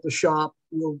downtime at the shop,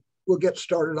 we'll we'll get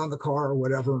started on the car or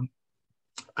whatever.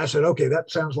 I said, okay,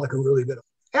 that sounds like a really good.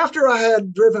 After I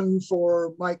had driven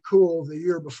for Mike Cool the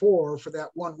year before for that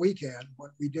one weekend when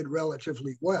we did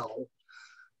relatively well,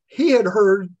 he had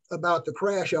heard about the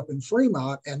crash up in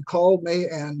Fremont and called me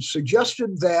and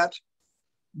suggested that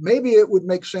maybe it would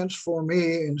make sense for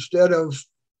me, instead of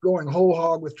going whole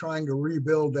hog with trying to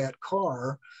rebuild that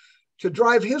car, to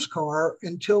drive his car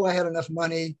until I had enough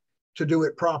money to do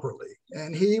it properly.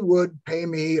 And he would pay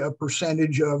me a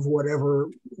percentage of whatever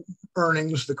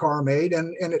earnings the car made.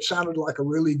 And it sounded like a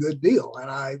really good deal.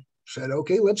 And I said,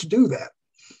 okay, let's do that.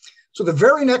 So the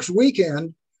very next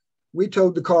weekend, we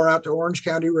towed the car out to Orange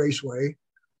County Raceway.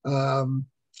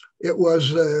 It was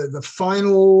the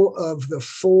final of the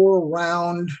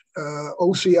 4-round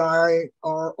OCI,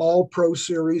 our All Pro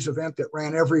Series event that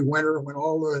ran every winter when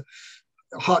all the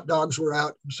hot dogs were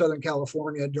out in Southern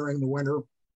California during the winter.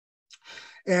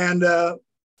 And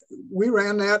we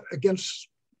ran that against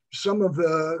some of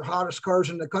the hottest cars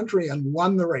in the country and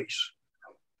won the race.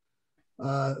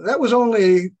 That was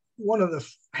only one of the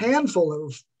handful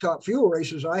of Top Fuel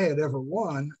races I had ever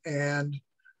won. And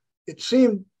it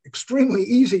seemed extremely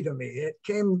easy to me. It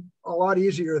came a lot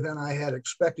easier than I had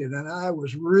expected. And I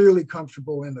was really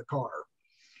comfortable in the car.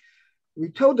 We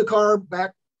towed the car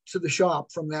back to the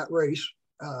shop from that race.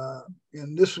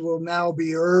 And this will now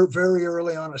be very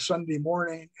early on a Sunday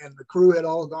morning, and the crew had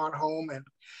all gone home. And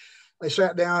I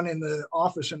sat down in the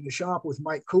office in the shop with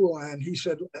Mike Cool, and he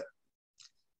said,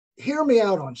 hear me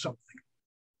out on something.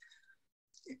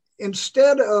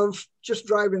 Instead of just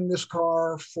driving this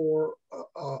car for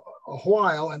a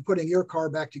while and putting your car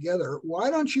back together, why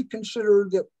don't you consider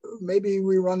that maybe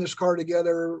we run this car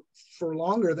together for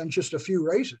longer than just a few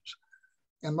races?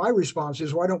 And my response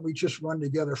is, why don't we just run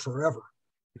together forever?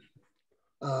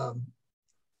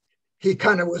 He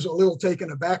kind of was a little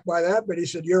taken aback by that, but he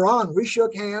said, you're on. We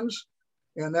shook hands,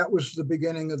 and that was the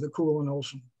beginning of the Cool and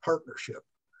Olson partnership.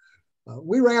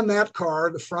 We ran that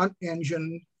car, the front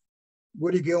engine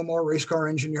Woody Gilmore race car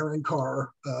engineering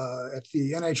car, at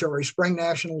the NHRA Spring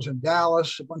Nationals in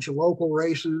Dallas, a bunch of local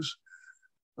races.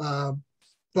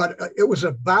 But it was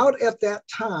about at that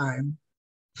time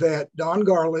that Don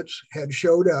Garlitz had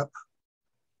showed up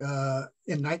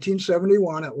in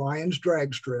 1971 at Lions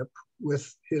Drag Strip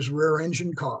with his rear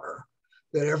engine car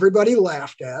that everybody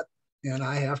laughed at. And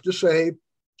I have to say,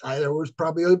 there was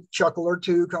probably a chuckle or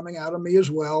two coming out of me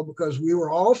as well, because we were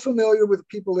all familiar with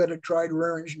people that had tried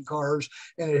rear engine cars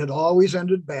and it had always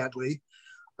ended badly.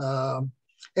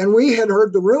 And we had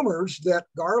heard the rumors that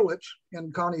Garlitz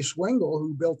and Connie Swingle,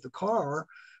 who built the car,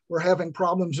 were having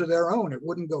problems of their own. It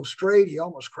wouldn't go straight. He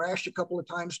almost crashed a couple of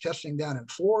times testing down in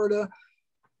Florida.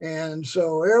 And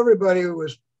so everybody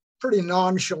was pretty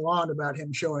nonchalant about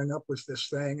him showing up with this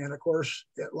thing. And of course,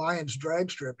 at Lions Drag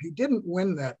Strip, he didn't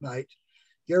win that night.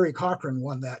 Gary Cochran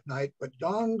won that night, but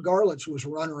Don Garlitz was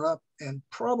runner-up and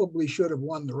probably should have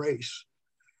won the race.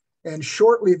 And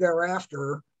shortly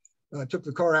thereafter, took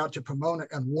the car out to Pomona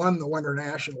and won the Winter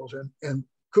Nationals. And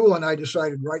Cool and I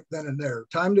decided right then and there,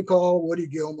 time to call Woody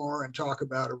Gilmore and talk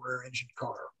about a rear engine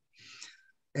car.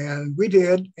 And we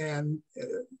did. And,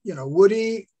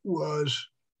 Woody was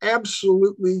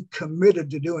absolutely committed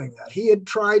to doing that. He had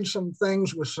tried some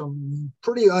things with some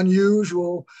pretty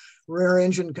unusual rear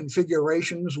engine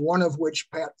configurations, one of which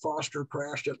Pat Foster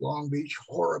crashed at Long Beach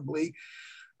horribly.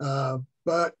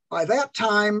 But by that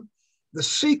time, the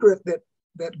secret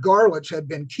that Garlitz had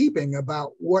been keeping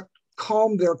about what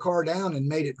calmed their car down and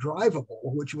made it drivable,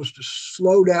 which was to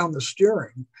slow down the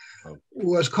steering,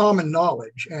 was common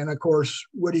knowledge. And of course,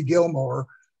 Woody Gilmore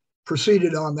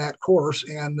proceeded on that course.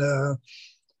 And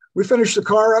we finished the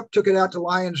car up, took it out to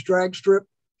Lions Drag Strip,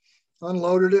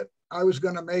 unloaded it. I was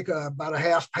going to make about a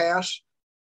half pass,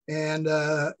 and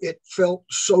it felt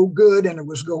so good and it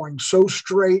was going so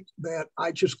straight that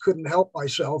I just couldn't help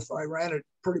myself. I ran it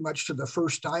pretty much to the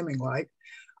first timing light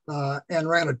and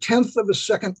ran a 1/10 of a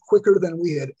second quicker than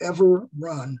we had ever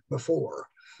run before.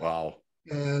 Wow.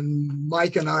 And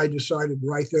Mike and I decided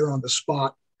right there on the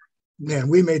spot, man,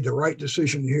 we made the right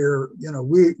decision here.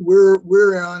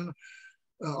 We're on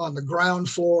the ground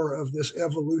floor of this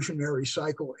evolutionary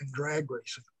cycle in drag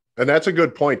racing. And that's a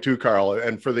good point too, Carl.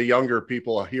 And for the younger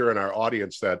people here in our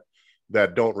audience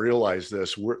that don't realize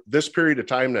this, this period of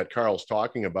time that Carl's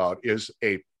talking about is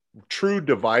a true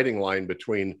dividing line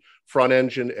between front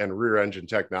engine and rear engine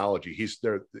technology. He's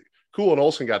there. Cool and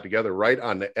Olson got together right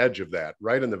on the edge of that,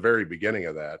 right in the very beginning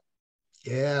of that.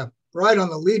 Yeah, right on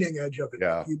the leading edge of it.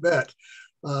 Yeah, you bet.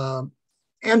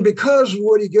 And because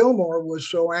Woody Gilmore was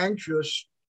so anxious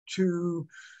to,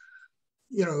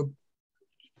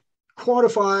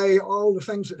 quantify all the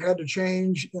things that had to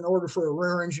change in order for a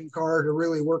rear engine car to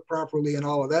really work properly and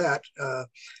all of that.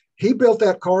 He built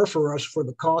that car for us for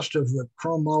the cost of the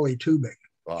chrome moly tubing.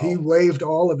 Wow. He waived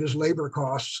all of his labor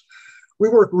costs. We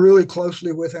worked really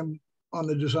closely with him on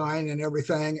the design and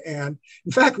everything. And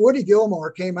in fact, Woody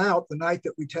Gilmore came out the night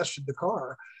that we tested the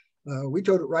car. We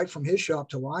towed it right from his shop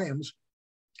to Lyons.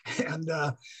 And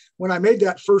when I made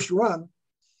that first run,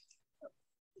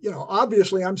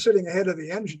 obviously I'm sitting ahead of the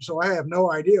engine, so I have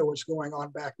no idea what's going on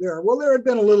back there. Well, there had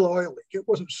been a little oil leak. It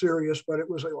wasn't serious, but it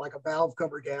was like a valve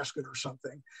cover gasket or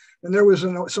something. And there was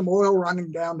some oil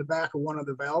running down the back of one of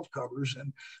the valve covers.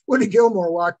 And Woody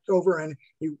Gilmore walked over and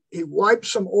he wiped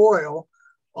some oil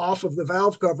off of the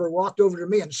valve cover, walked over to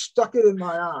me and stuck it in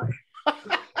my eye.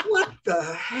 What the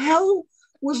hell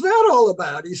was that all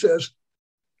about? He says,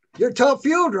 "You're a top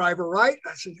fuel driver, right?"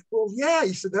 I said, "Well, yeah."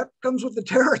 He said, "That comes with the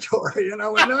territory, and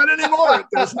not anymore. It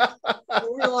doesn't."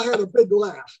 We all had a big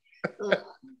laugh.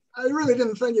 I really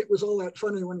didn't think it was all that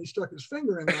funny when he stuck his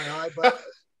finger in my eye, but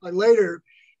I later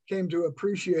came to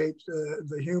appreciate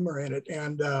the humor in it.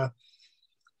 And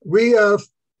we,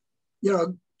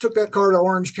 took that car to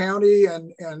Orange County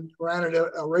and ran it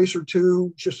a race or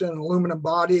two, just in an aluminum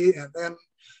body, and then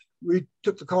we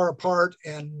took the car apart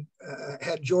and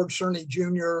had George Cerny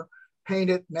Jr.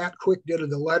 paint it. Nat Quick did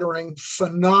the lettering.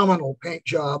 Phenomenal paint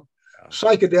job. Yeah.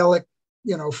 Psychedelic,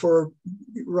 for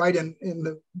right in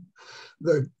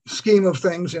the scheme of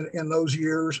things in those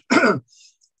years.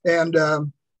 And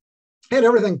had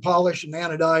everything polished and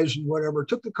anodized and whatever.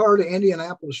 Took the car to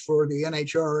Indianapolis for the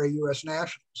NHRA US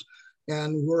Nationals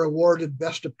and were awarded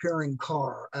Best Appearing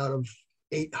Car out of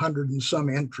 800 and some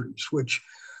entries, which,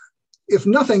 if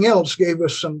nothing else, gave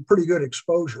us some pretty good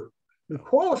exposure. We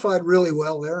qualified really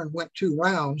well there and went 2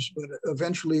 rounds, but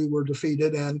eventually were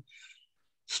defeated. And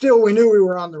still, we knew we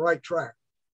were on the right track.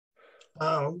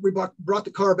 We brought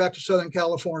the car back to Southern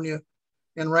California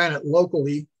and ran it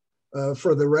locally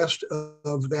for the rest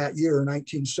of that year,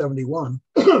 1971.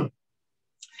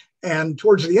 And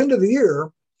towards the end of the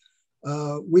year,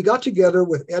 we got together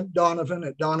with Ed Donovan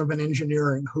at Donovan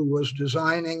Engineering, who was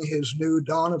designing his new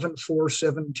Donovan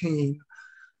 417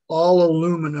 all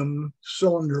aluminum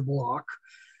cylinder block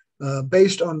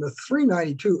based on the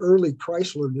 392 early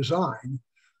Chrysler design.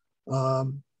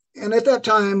 And at that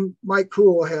time, Mike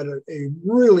Cool had a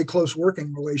really close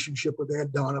working relationship with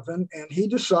Ed Donovan, and he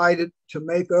decided to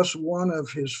make us one of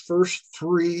his first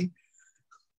 3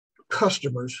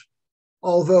 customers,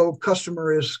 although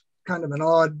customer is kind of an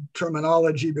odd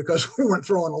terminology because we weren't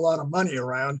throwing a lot of money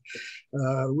around.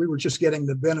 We were just getting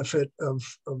the benefit of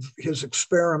his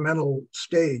experimental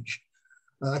stage.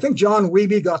 I think John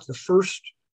Wiebe got the first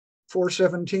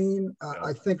 417.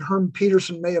 I think Herm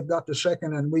Peterson may have got the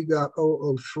second, and we got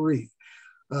 003.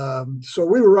 So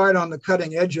we were right on the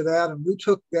cutting edge of that, and we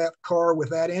took that car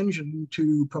with that engine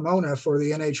to Pomona for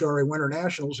the NHRA Winter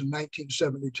Nationals in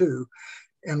 1972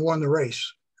 and won the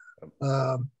race.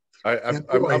 I'm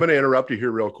going to interrupt you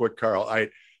here real quick, Carl.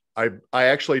 I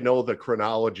actually know the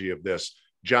chronology of this.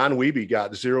 John Wiebe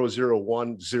got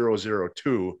 001,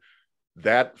 002.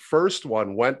 That first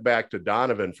one went back to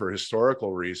Donovan for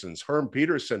historical reasons. Herm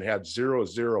Peterson had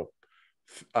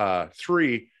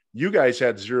 003. You guys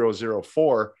had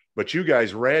 004, but you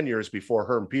guys ran yours before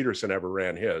Herm Peterson ever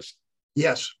ran his.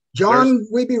 Yes. John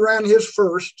Wiebe ran his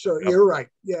first. So yep. You're right.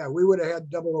 Yeah, we would have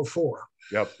had 004.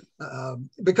 Yep.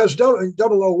 Because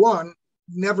 001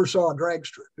 never saw a drag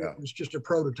strip. It was just a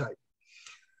prototype.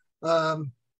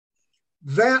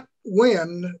 That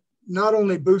win not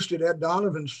only boosted Ed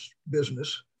Donovan's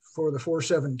business for the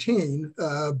 417,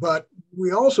 but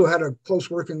we also had a close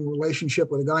working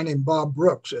relationship with a guy named Bob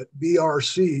Brooks at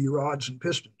BRC Rods and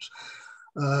Pistons.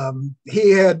 He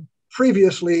had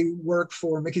previously worked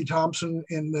for Mickey Thompson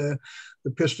in the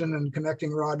piston and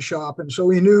connecting rod shop, and so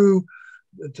he knew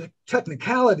the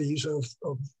technicalities of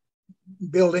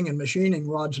building and machining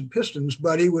rods and pistons,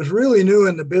 but he was really new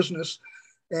in the business,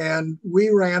 and we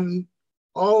ran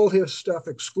all his stuff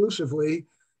exclusively.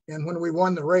 And when we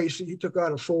won the race, he took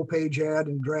out a full page ad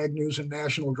in Drag News and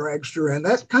National Dragster, and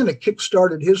that kind of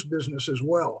kickstarted his business as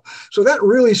well. So that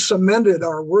really cemented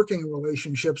our working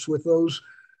relationships with those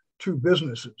 2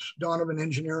 businesses, Donovan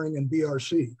Engineering and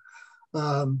BRC.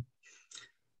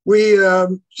 We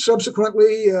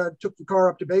subsequently took the car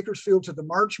up to Bakersfield to the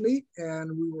March meet,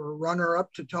 and we were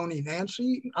runner-up to Tony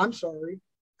Nancy. I'm sorry,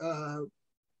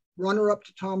 runner-up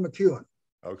to Tom McEwen.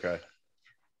 Okay.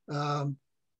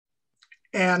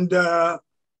 And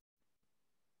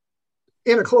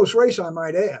in a close race, I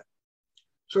might add.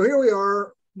 So here we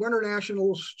are, Winter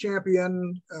Nationals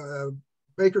champion,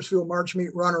 Bakersfield March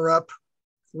meet runner-up.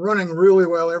 running really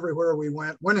well everywhere we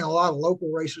went, winning a lot of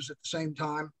local races at the same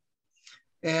time.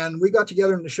 And we got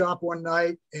together in the shop one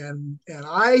night, and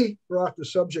I brought the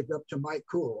subject up to Mike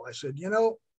Cool. I said,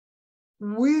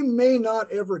 we may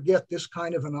not ever get this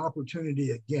kind of an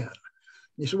opportunity again.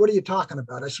 He said, what are you talking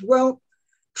about? I said, well,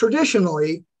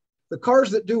 traditionally, the cars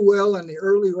that do well in the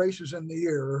early races in the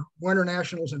year, Winter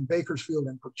Nationals and Bakersfield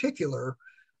in particular,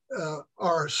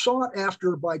 are sought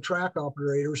after by track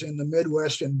operators in the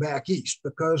Midwest and back east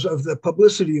because of the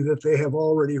publicity that they have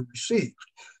already received.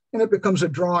 And it becomes a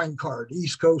drawing card,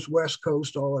 East Coast, West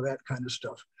Coast, all of that kind of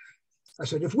stuff. I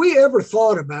said, if we ever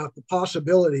thought about the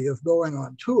possibility of going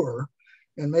on tour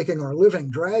and making our living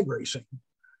drag racing,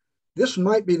 this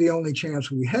might be the only chance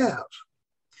we have.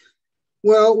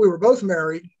 Well, we were both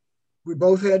married. We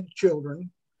both had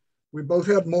children. We both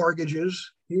had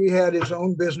mortgages. He had his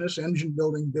own business, engine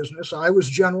building business. I was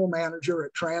general manager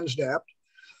at Transdapt.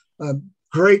 A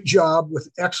great job with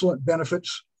excellent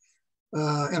benefits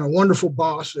and a wonderful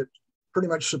boss that pretty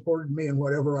much supported me in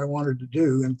whatever I wanted to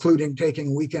do, including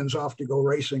taking weekends off to go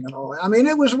racing and all that. I mean,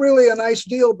 it was really a nice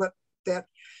deal, but that,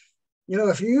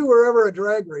 if you were ever a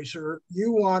drag racer,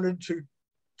 you wanted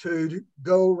to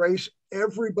go race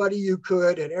everybody you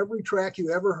could at every track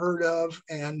you ever heard of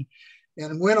and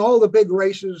win all the big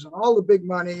races and all the big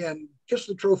money and kiss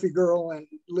the trophy girl and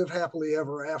live happily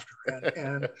ever after.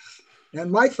 And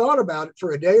Mike thought about it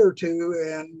for a day or two.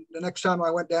 And the next time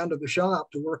I went down to the shop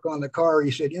to work on the car,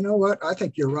 he said, you know what? I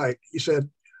think you're right. He said,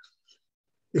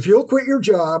 if you'll quit your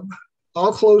job,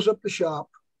 I'll close up the shop.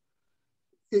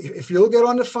 If you'll get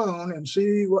on the phone and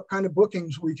see what kind of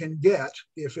bookings we can get,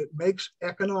 if it makes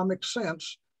economic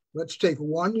sense, let's take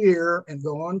 1 year and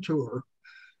go on tour.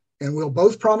 And we'll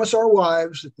both promise our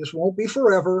wives that this won't be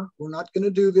forever. We're not going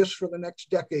to do this for the next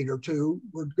decade or two.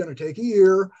 We're going to take a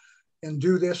year and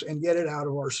do this and get it out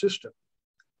of our system.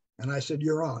 And I said,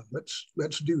 you're on,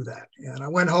 let's do that. And I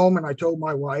went home and I told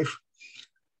my wife.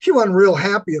 She wasn't real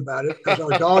happy about it because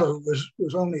our daughter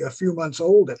was only a few months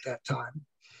old at that time.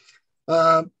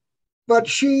 But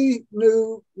she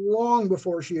knew long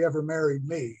before she ever married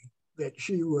me that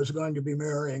she was going to be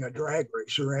marrying a drag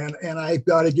racer. And I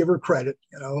got to give her credit.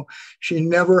 She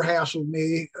never hassled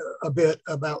me a bit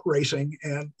about racing.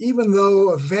 And even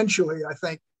though eventually I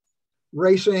think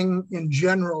racing in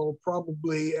general,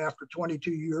 probably after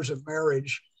 22 years of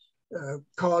marriage,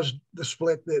 caused the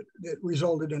split that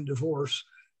resulted in divorce,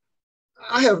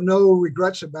 I have no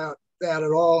regrets about that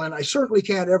at all. And I certainly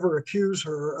can't ever accuse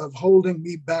her of holding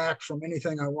me back from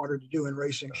anything I wanted to do in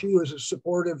racing. She was as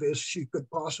supportive as she could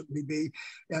possibly be.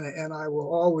 And I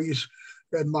will always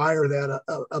admire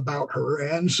that about her.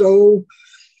 And so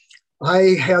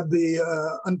I had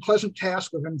the unpleasant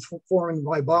task of informing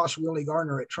my boss, Willie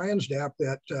Garner at Transdapt,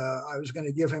 that I was going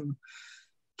to give him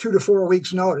 2 to 4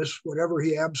 weeks notice, whatever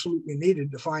he absolutely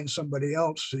needed to find somebody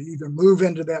else to either move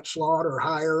into that slot or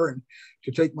hire and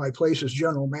to take my place as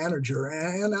general manager.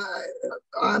 And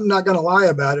I'm not going to lie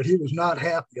about it. He was not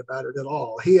happy about it at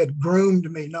all. He had groomed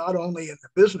me not only in the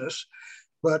business,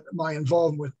 but my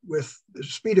involvement with the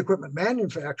Speed Equipment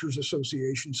Manufacturers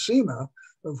Association, SEMA,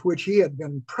 of which he had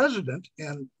been president.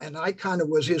 And I kind of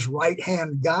was his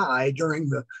right-hand guy during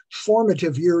the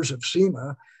formative years of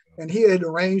SEMA. And he had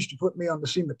arranged to put me on the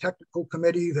SEMA technical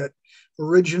committee that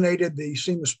originated the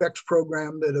SEMA specs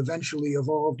program that eventually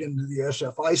evolved into the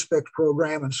SFI specs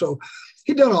program. And so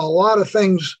he'd done a lot of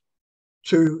things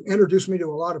to introduce me to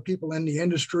a lot of people in the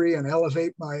industry and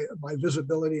elevate my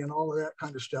visibility and all of that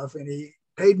kind of stuff. And he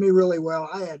paid me really well.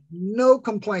 I had no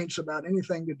complaints about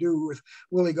anything to do with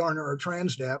Willie Garner or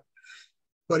Transdapt,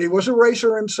 but he was a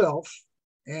racer himself.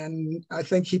 And I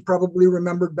think he probably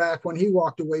remembered back when he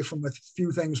walked away from a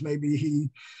few things maybe he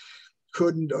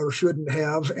couldn't or shouldn't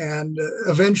have. And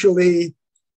eventually,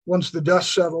 once the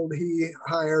dust settled, he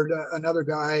hired another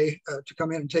guy to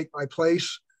come in and take my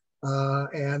place.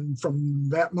 And from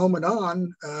that moment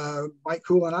on, Mike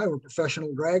Cool and I were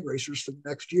professional drag racers for the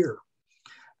next year.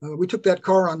 We took that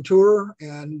car on tour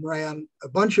and ran a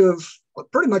bunch of,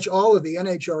 pretty much all of the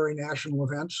NHRA national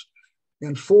events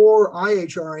and 4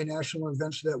 IHRA national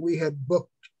events that we had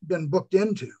been booked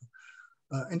into,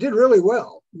 and did really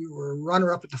well. We were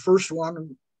runner-up at the first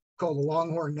one called the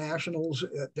Longhorn Nationals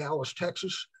at Dallas,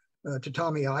 Texas, to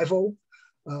Tommy Ivo.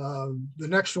 The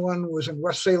next one was in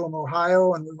West Salem,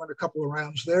 Ohio, and we went a couple of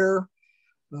rounds there.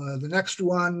 The next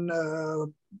one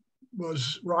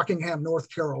was Rockingham, North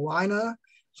Carolina,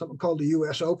 something called the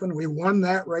U.S. Open. We won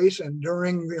that race, and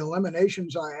during the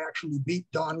eliminations, I actually beat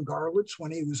Don Garlitz when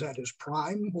he was at his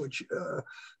prime, which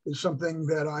is something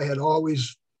that I had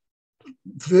always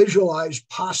visualized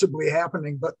possibly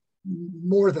happening, but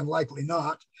more than likely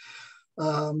not.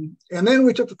 And then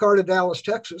we took the car to Dallas,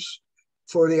 Texas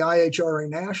for the IHRA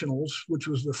Nationals, which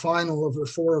was the final of the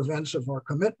 4 events of our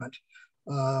commitment.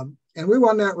 And we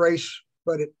won that race,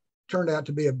 but it turned out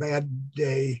to be a bad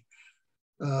day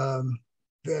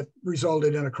that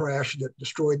resulted in a crash that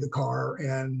destroyed the car.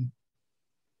 And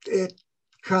it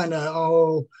kind of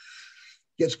all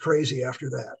gets crazy after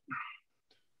that.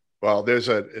 Well, there's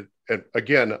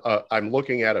again, I'm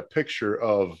looking at a picture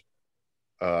of,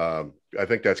 I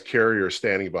think that's Carrier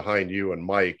standing behind you and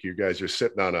Mike. You guys are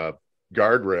sitting on a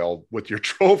guardrail with your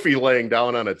trophy laying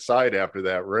down on its side after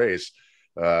that race.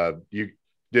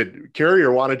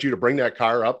 Carrier wanted you to bring that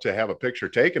car up to have a picture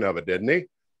taken of it, didn't he?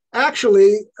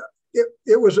 Actually,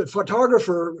 it was a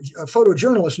photographer, a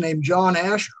photojournalist named John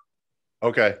Asher.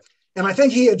 Okay. And I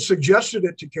think he had suggested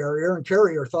it to Carrier, and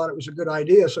Carrier thought it was a good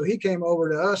idea. So he came over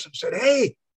to us and said,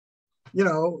 hey,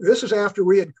 this is after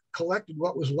we had collected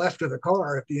what was left of the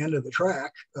car at the end of the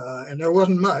track, and there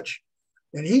wasn't much.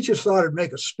 And he just thought it'd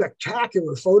make a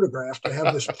spectacular photograph to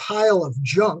have this pile of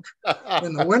junk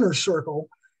in the winner's circle.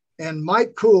 And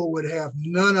Mike Cool would have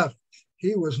none of it.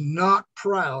 He was not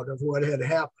proud of what had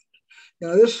happened.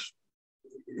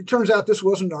 It turns out this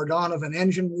wasn't our Donovan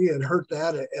engine. We had hurt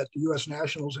that at the U.S.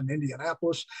 Nationals in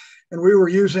Indianapolis, and we were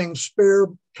using spare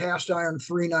cast iron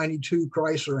 392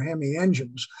 Chrysler Hemi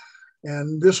engines.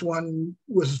 And this one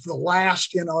was the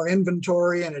last in our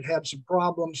inventory, and it had some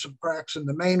problems, some cracks in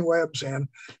the main webs, and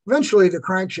eventually the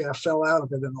crankshaft fell out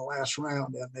of it in the last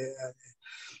round, and it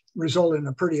resulted in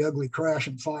a pretty ugly crash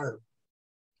and fire.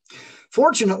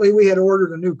 Fortunately, we had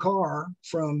ordered a new car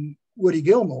from Woody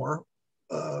Gilmore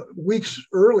weeks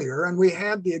earlier, and we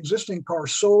had the existing car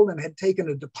sold and had taken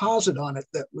a deposit on it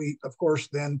that we, of course,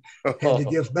 then had to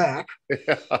give back.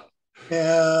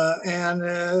 And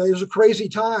it was a crazy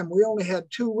time. We only had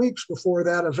 2 weeks before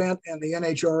that event and the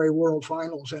NHRA World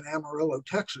Finals in Amarillo,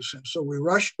 Texas. And so we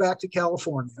rushed back to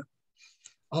California.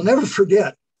 I'll never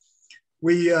forget.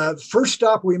 First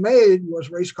stop we made was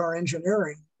Race Car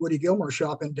Engineering, Woody Gilmore's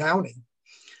shop in Downey,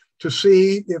 to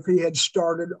see if he had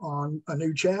started on a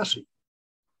new chassis.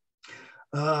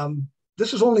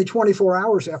 This is only 24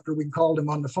 hours after we called him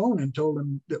on the phone and told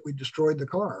him that we destroyed the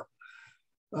car.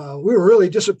 We were really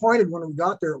disappointed when we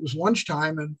got there. It was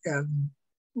lunchtime and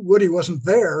Woody wasn't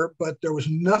there, but there was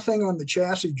nothing on the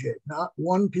chassis jig, not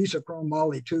one piece of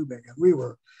chromoly tubing. And we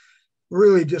were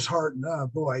really disheartened. Oh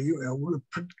boy, we're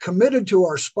committed to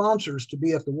our sponsors to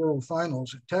be at the World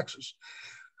Finals in Texas.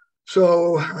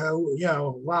 So,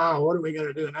 wow, what are we going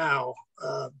to do now?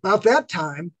 About that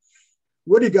time,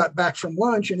 Woody got back from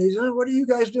lunch and he said, what are you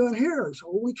guys doing here? So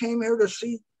we came here to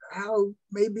see how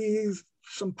maybe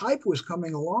some pipe was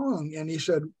coming along. And he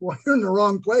said, well, you're in the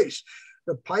wrong place.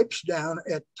 The pipe's down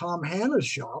at Tom Hanna's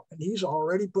shop and he's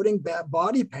already putting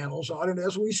body panels on it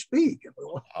as we speak. And we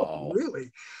went, oh,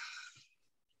 really?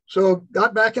 So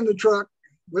got back in the truck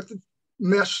with the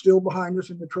mess still behind us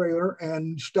in the trailer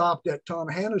and stopped at Tom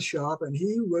Hanna's shop. And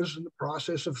he was in the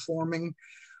process of forming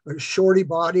a shorty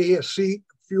body, a seat,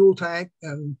 fuel tank,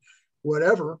 and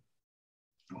whatever.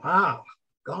 Wow,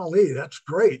 golly, that's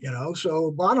great, So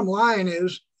bottom line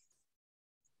is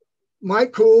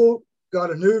Mike Cool got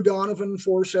a new Donovan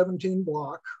 417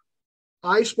 block.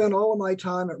 I spent all of my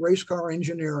time at Race Car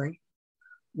Engineering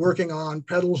working on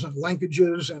pedals and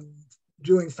linkages and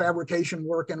doing fabrication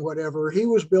work and whatever. He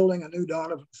was building a new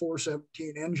Donovan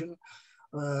 417 engine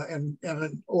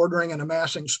and ordering and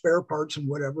amassing spare parts and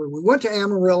whatever. We went to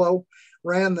Amarillo,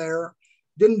 ran there,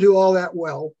 didn't do all that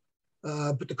well,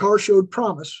 but the car showed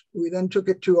promise. We then took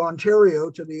it to Ontario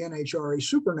to the NHRA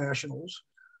Super Nationals,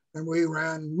 and we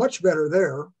ran much better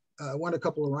there. Won a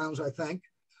couple of rounds, I think.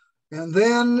 And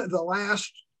then the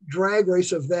last drag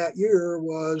race of that year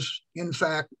was, in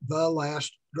fact, the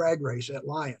last drag race at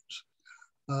Lyons.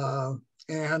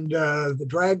 The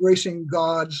drag racing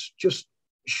gods just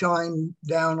shined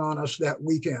down on us that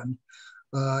weekend.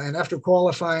 And after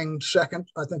qualifying second,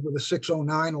 I think with a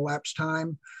 6:09 elapsed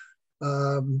time,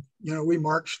 we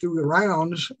marched through the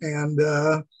rounds and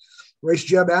raced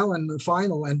Jeb Allen in the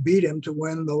final and beat him to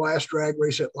win the last drag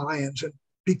race at Lyons. And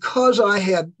because I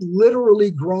had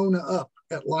literally grown up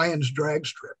at Lyons Drag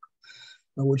Strip,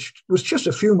 which was just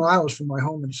a few miles from my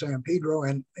home in San Pedro,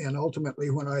 and ultimately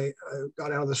when I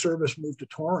got out of the service, moved to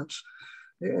Torrance,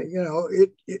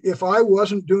 if I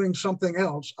wasn't doing something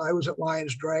else, I was at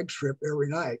Lyons Drag Strip every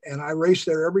night, and I raced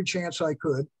there every chance I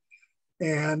could.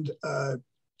 And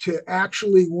to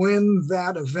actually win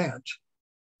that event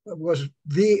was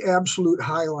the absolute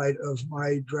highlight of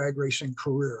my drag racing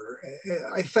career.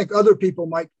 I think other people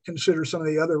might consider some of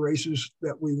the other races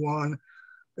that we won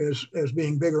as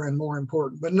being bigger and more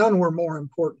important, but none were more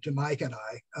important to Mike and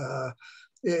I.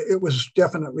 it was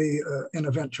definitely an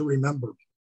event to remember.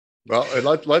 Well, and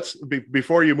let's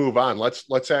before you move on,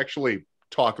 let's actually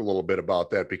talk a little bit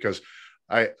about that, because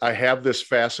I have this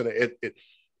fascinating.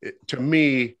 To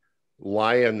me,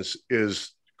 Lyons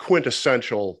is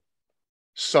quintessential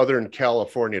Southern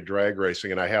California drag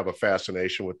racing, and I have a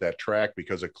fascination with that track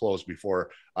because it closed before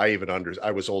I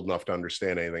was old enough to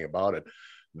understand anything about it.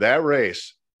 That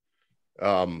race,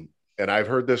 and I've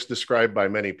heard this described by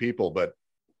many people, but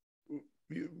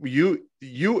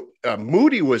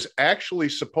Moody was actually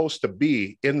supposed to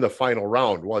be in the final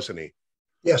round, wasn't he?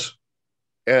 Yes.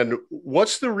 And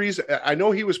what's the reason? I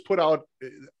know he was put out.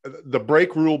 The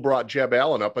brake rule brought Jeb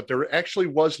Allen up, but there actually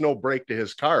was no brake to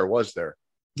his car, was there?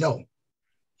 No.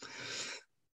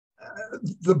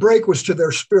 The brake was to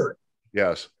their spirit.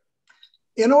 Yes.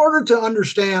 In order to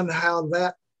understand how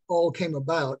that all came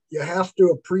about, you have to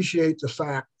appreciate the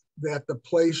fact that the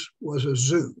place was a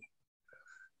zoo.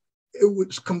 It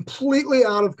was completely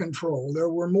out of control. There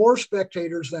were more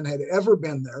spectators than had ever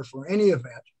been there for any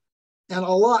event, and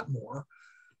a lot more.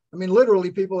 I mean,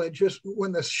 literally, people had just,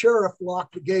 when the sheriff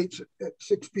locked the gates at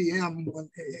 6 p.m., when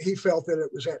he felt that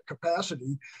it was at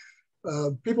capacity,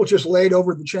 people just laid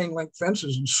over the chain link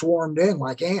fences and swarmed in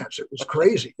like ants. It was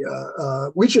crazy.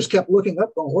 We just kept looking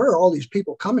up, going, where are all these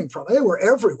people coming from? They were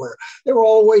everywhere. They were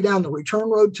all the way down the return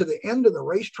road to the end of the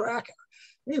racetrack.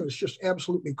 It was just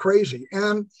absolutely crazy.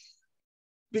 And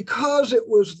because it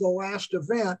was the last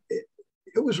event,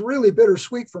 it was really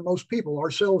bittersweet for most people,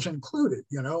 ourselves included.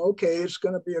 Okay, it's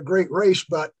going to be a great race,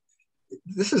 but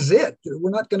this is it. We're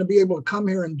not going to be able to come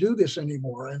here and do this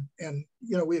anymore. And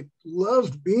we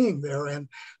loved being there, and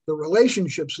the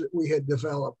relationships that we had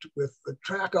developed with the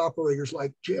track operators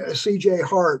like CJ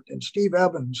Hart and Steve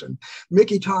Evans and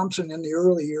Mickey Thompson in the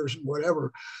early years and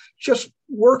whatever, just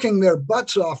working their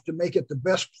butts off to make it the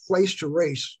best place to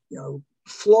race,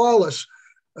 flawless,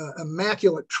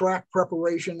 immaculate track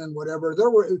preparation and whatever. There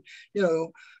were,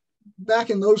 back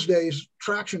in those days,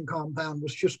 traction compound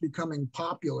was just becoming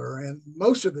popular. And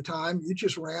most of the time you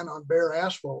just ran on bare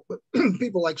asphalt, but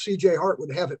people like CJ Hart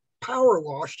would have it power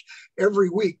washed every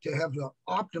week to have the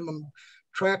optimum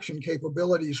traction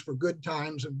capabilities for good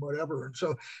times and whatever. And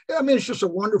so, I mean, it's just a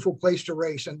wonderful place to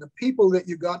race. And the people that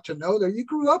you got to know there, you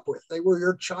grew up with, they were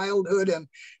your childhood and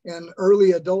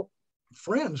early adult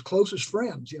friends, closest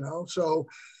friends, so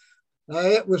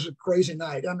it was a crazy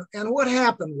night. And what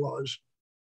happened was,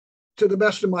 to the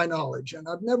best of my knowledge, and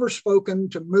I've never spoken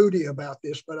to Moody about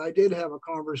this, but I did have a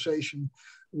conversation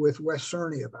with Wes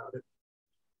Cerny about it.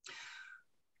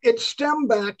 It stemmed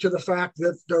back to the fact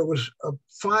that there was a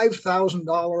 $5,000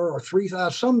 or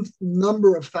 $3,000, some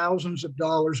number of thousands of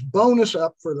dollars bonus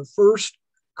up for the first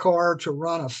car to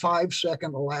run a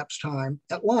 5-second elapsed time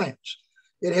at Lyons.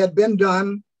 It had been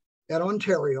done at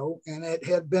Ontario, and it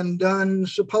had been done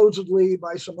supposedly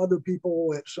by some other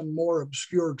people at some more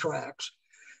obscure tracks.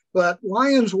 But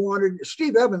Lyons wanted,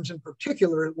 Steve Evans in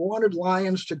particular, wanted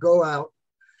Lyons to go out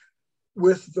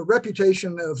with the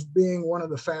reputation of being one of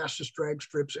the fastest drag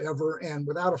strips ever, and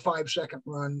without a 5-second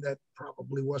run, that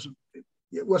probably wasn't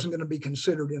going to be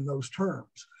considered in those terms.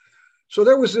 So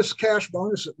there was this cash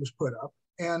bonus that was put up,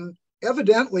 and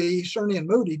evidently Cerny and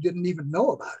Moody didn't even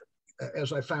know about it,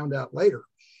 as I found out later.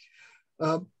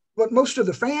 But most of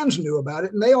the fans knew about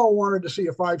it, and they all wanted to see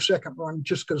a 5-second run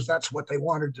just because that's what they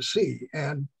wanted to see.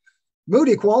 And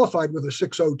Moody qualified with a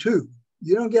 6:02.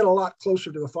 You don't get a lot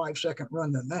closer to a 5-second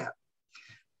run than that.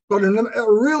 But a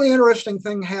really interesting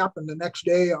thing happened the next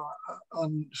day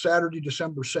on Saturday,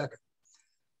 December 2nd.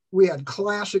 We had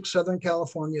classic Southern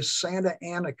California Santa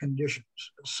Ana conditions.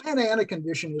 Santa Ana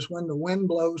condition is when the wind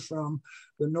blows from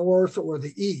the north or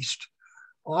the east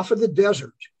off of the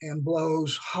desert and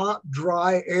blows hot,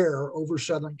 dry air over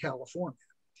Southern California.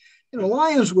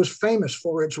 Lyons was famous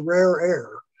for its rare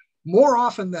air. More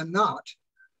often than not,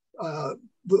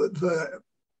 the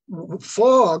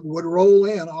fog would roll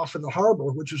in off of the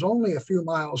harbor, which is only a few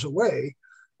miles away.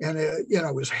 And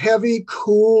it was heavy,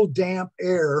 cool, damp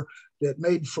air that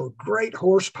made for great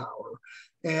horsepower.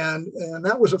 And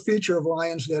that was a feature of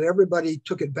Lyons that everybody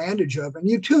took advantage of. And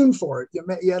you tuned for it.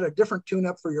 You had a different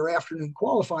tune-up for your afternoon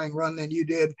qualifying run than you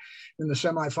did in the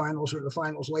semifinals or the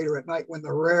finals later at night when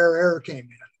the rare air came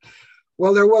in.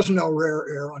 Well, there was no rare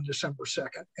air on December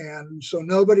 2nd. And so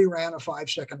nobody ran a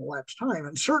 5-second elapsed time.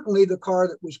 And certainly the car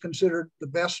that was considered the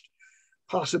best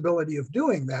possibility of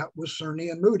doing that was Cerny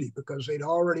and Moody, because they'd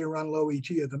already run low ET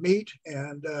of the meet.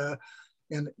 And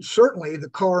certainly the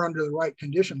car under the right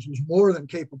conditions was more than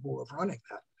capable of running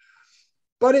that.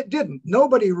 but it didn't.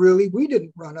 We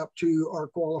didn't run up to our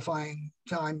qualifying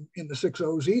time in the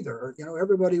 6.0s either.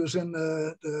 Everybody was in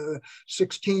the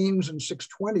 6.10s and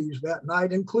 6.20s that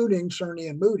night, including Cerny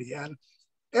and Moody. And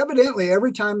evidently,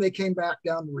 every time they came back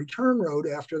down the return road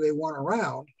after they won a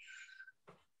round,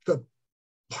 the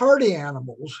party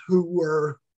animals, who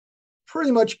were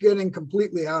pretty much getting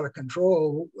completely out of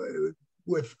control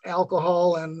with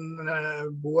alcohol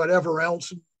and whatever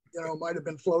else, might have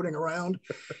been floating around,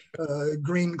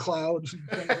 green clouds and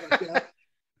things like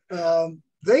that.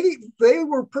 They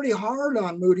were pretty hard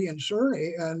on Moody and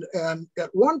Cerny. And at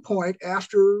one point,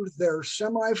 after their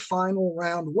semifinal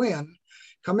round win,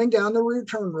 coming down the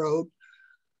return road,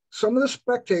 some of the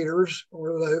spectators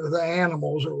or the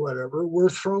animals or whatever were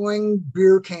throwing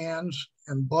beer cans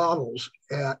and bottles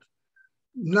at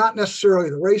not necessarily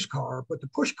the race car, but the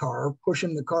push car,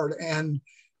 pushing the car. And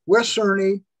Wes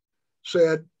Cerny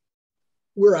said,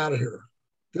 "We're out of here.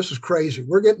 This is crazy.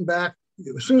 We're getting back."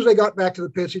 As soon as they got back to the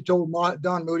pits, he told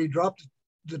Don Moody, "Drop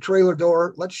the trailer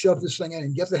door. Let's shove this thing in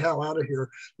and get the hell out of here.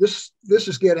 This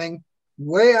is getting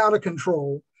way out of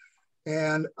control.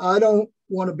 And I don't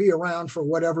want to be around for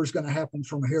whatever's going to happen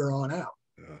from here on out."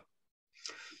 Yeah.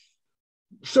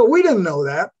 So we didn't know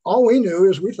that. All we knew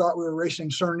is we thought we were racing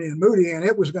Cerny and Moody, and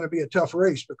it was going to be a tough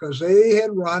race because they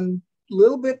had run a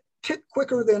little bit tick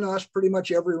quicker than us pretty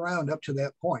much every round up to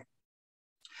that point.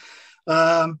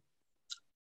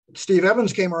 Steve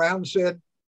Evans came around and said,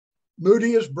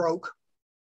 "Moody is broke.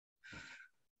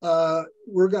 I'm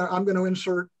going to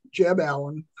insert Jeb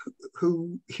Allen,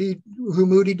 who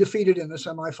Moody defeated in the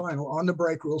semifinal on the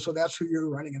brake rule. So that's who you're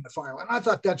running in the final." And I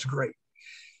thought that's great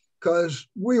because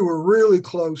we were really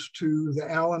close to the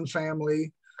Allen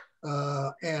family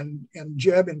and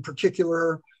Jeb in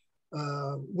particular.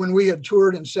 When we had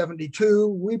toured in 72,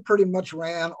 we pretty much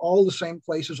ran all the same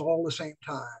places all the same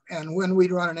time. And when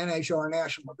we'd run an NHR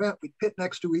national event, we'd pit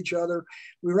next to each other.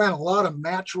 We ran a lot of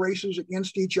match races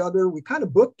against each other. We kind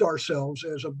of booked ourselves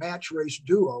as a match race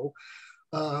duo.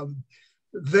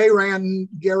 They ran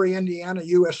Gary, Indiana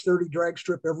US 30 drag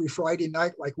strip every Friday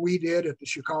night like we did at the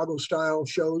Chicago style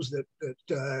shows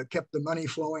that kept the money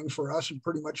flowing for us and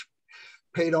pretty much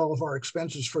paid all of our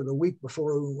expenses for the week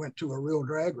before we went to a real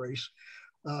drag race.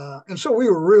 And so we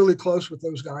were really close with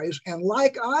those guys. And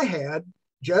like I had,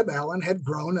 Jeb Allen had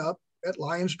grown up at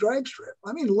Lions Drag Strip.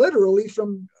 I mean, literally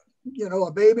from,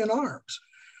 a babe in arms.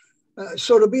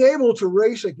 So to be able to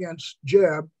race against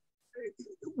Jeb,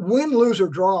 win, lose, or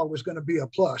draw was going to be a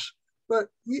plus. But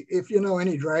if you know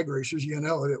any drag racers, you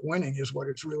know that winning is what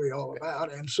it's really all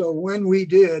about. And so when we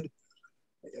did,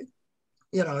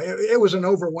 it was an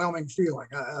overwhelming feeling.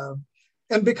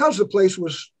 And because the place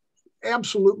was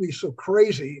absolutely so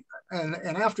crazy, and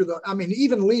after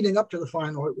even leading up to the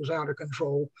final, it was out of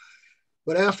control.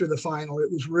 But after the final,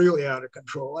 it was really out of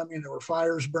control. I mean, there were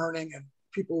fires burning and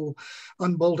people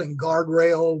unbolting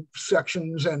guardrail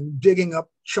sections and digging up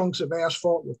chunks of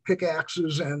asphalt with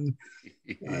pickaxes and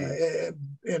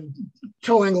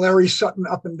towing Larry Sutton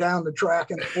up and down the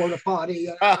track in a porta potty.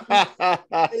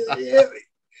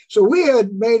 So we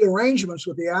had made arrangements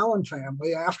with the Allen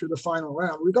family after the final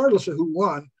round, regardless of who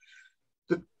won.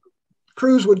 The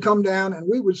crews would come down and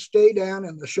we would stay down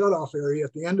in the shutoff area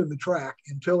at the end of the track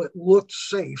until it looked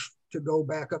safe to go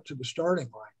back up to the starting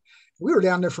line. We were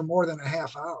down there for more than a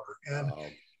half hour.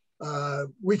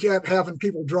 And we kept having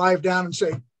people drive down and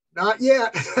say, "Not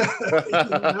yet,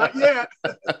 not yet."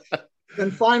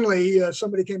 And finally,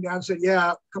 somebody came down and said,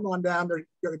 "Yeah, come on down.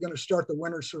 They're going to start the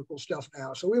winner's circle stuff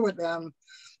now." So we went down,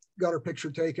 got our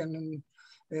picture taken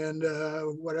and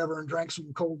whatever, and drank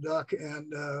some cold duck.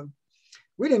 And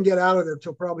we didn't get out of there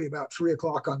till probably about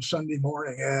 3:00 on Sunday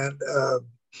morning. And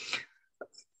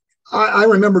I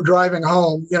remember driving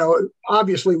home.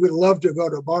 Obviously we'd love to go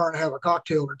to a bar and have a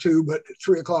cocktail or two, but at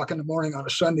 3:00 in the morning on a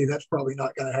Sunday, that's probably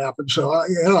not going to happen. So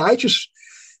I just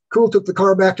took the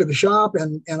car back to the shop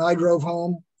and I drove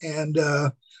home and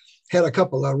had a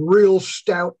couple of real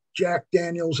stout Jack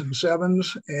Daniels and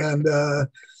 7s and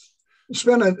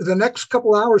spent the next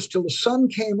couple hours till the sun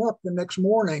came up the next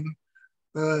morning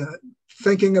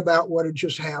thinking about what had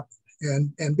just happened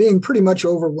and being pretty much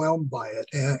overwhelmed by it.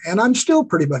 And I'm still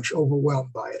pretty much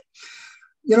overwhelmed by it.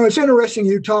 It's interesting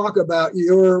you talk about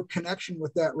your connection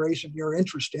with that race and your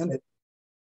interest in it.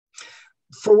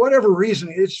 For whatever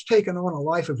reason, it's taken on a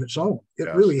life of its own.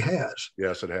 It really has.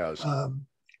 Yes, it has.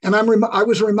 And I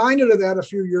was reminded of that a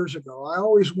few years ago. I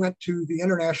always went to the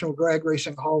International Drag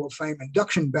Racing Hall of Fame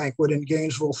induction banquet in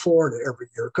Gainesville, Florida every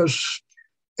year, because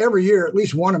every year at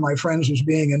least one of my friends was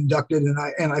being inducted,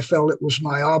 and I felt it was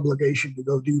my obligation to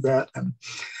go do that. And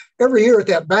every year at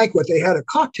that banquet, they had a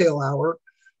cocktail hour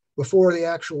before the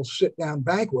actual sit-down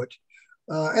banquet.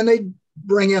 And they'd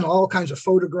bring in all kinds of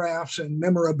photographs and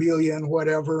memorabilia and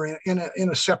whatever in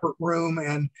a separate room,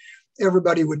 and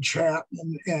everybody would chat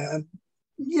and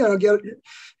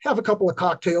have a couple of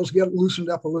cocktails, get loosened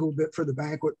up a little bit for the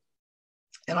banquet.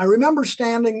 And I remember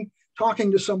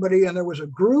talking to somebody, and there was a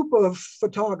group of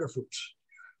photographers,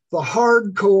 the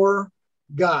hardcore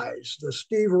guys, the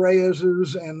Steve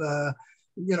Reyes's and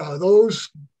those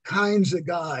kinds of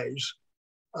guys,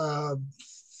 4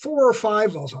 or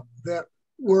 5 of them that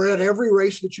were at every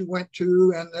race that you went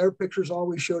to, and their pictures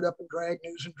always showed up in Drag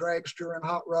News and Dragster and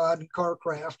Hot Rod and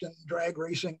Carcraft and Drag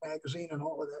Racing Magazine and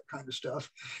all of that kind of stuff.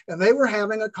 And they were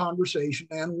having a conversation,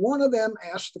 and one of them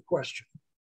asked the question,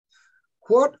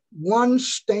 what one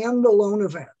standalone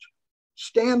event,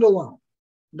 standalone,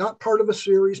 not part of a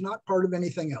series, not part of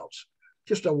anything else,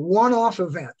 just a one-off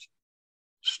event,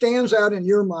 stands out in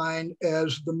your mind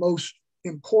as the most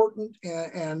important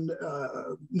and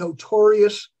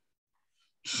notorious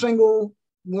single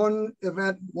one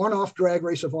event, one-off drag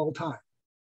race of all time?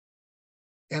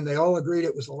 And they all agreed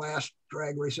it was the last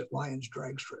drag race at Lions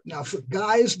Drag Strip. Now, for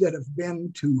guys that have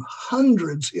been to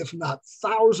hundreds, if not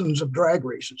thousands of drag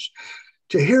races,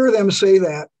 to hear them say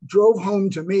that drove home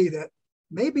to me that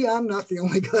maybe I'm not the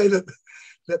only guy that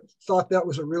thought that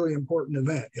was a really important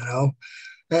event,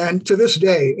 And to this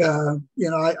day,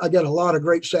 I get a lot of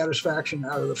great satisfaction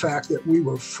out of the fact that we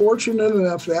were fortunate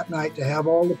enough that night to have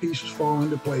all the pieces fall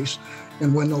into place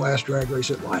and win the last drag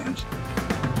race at Lions.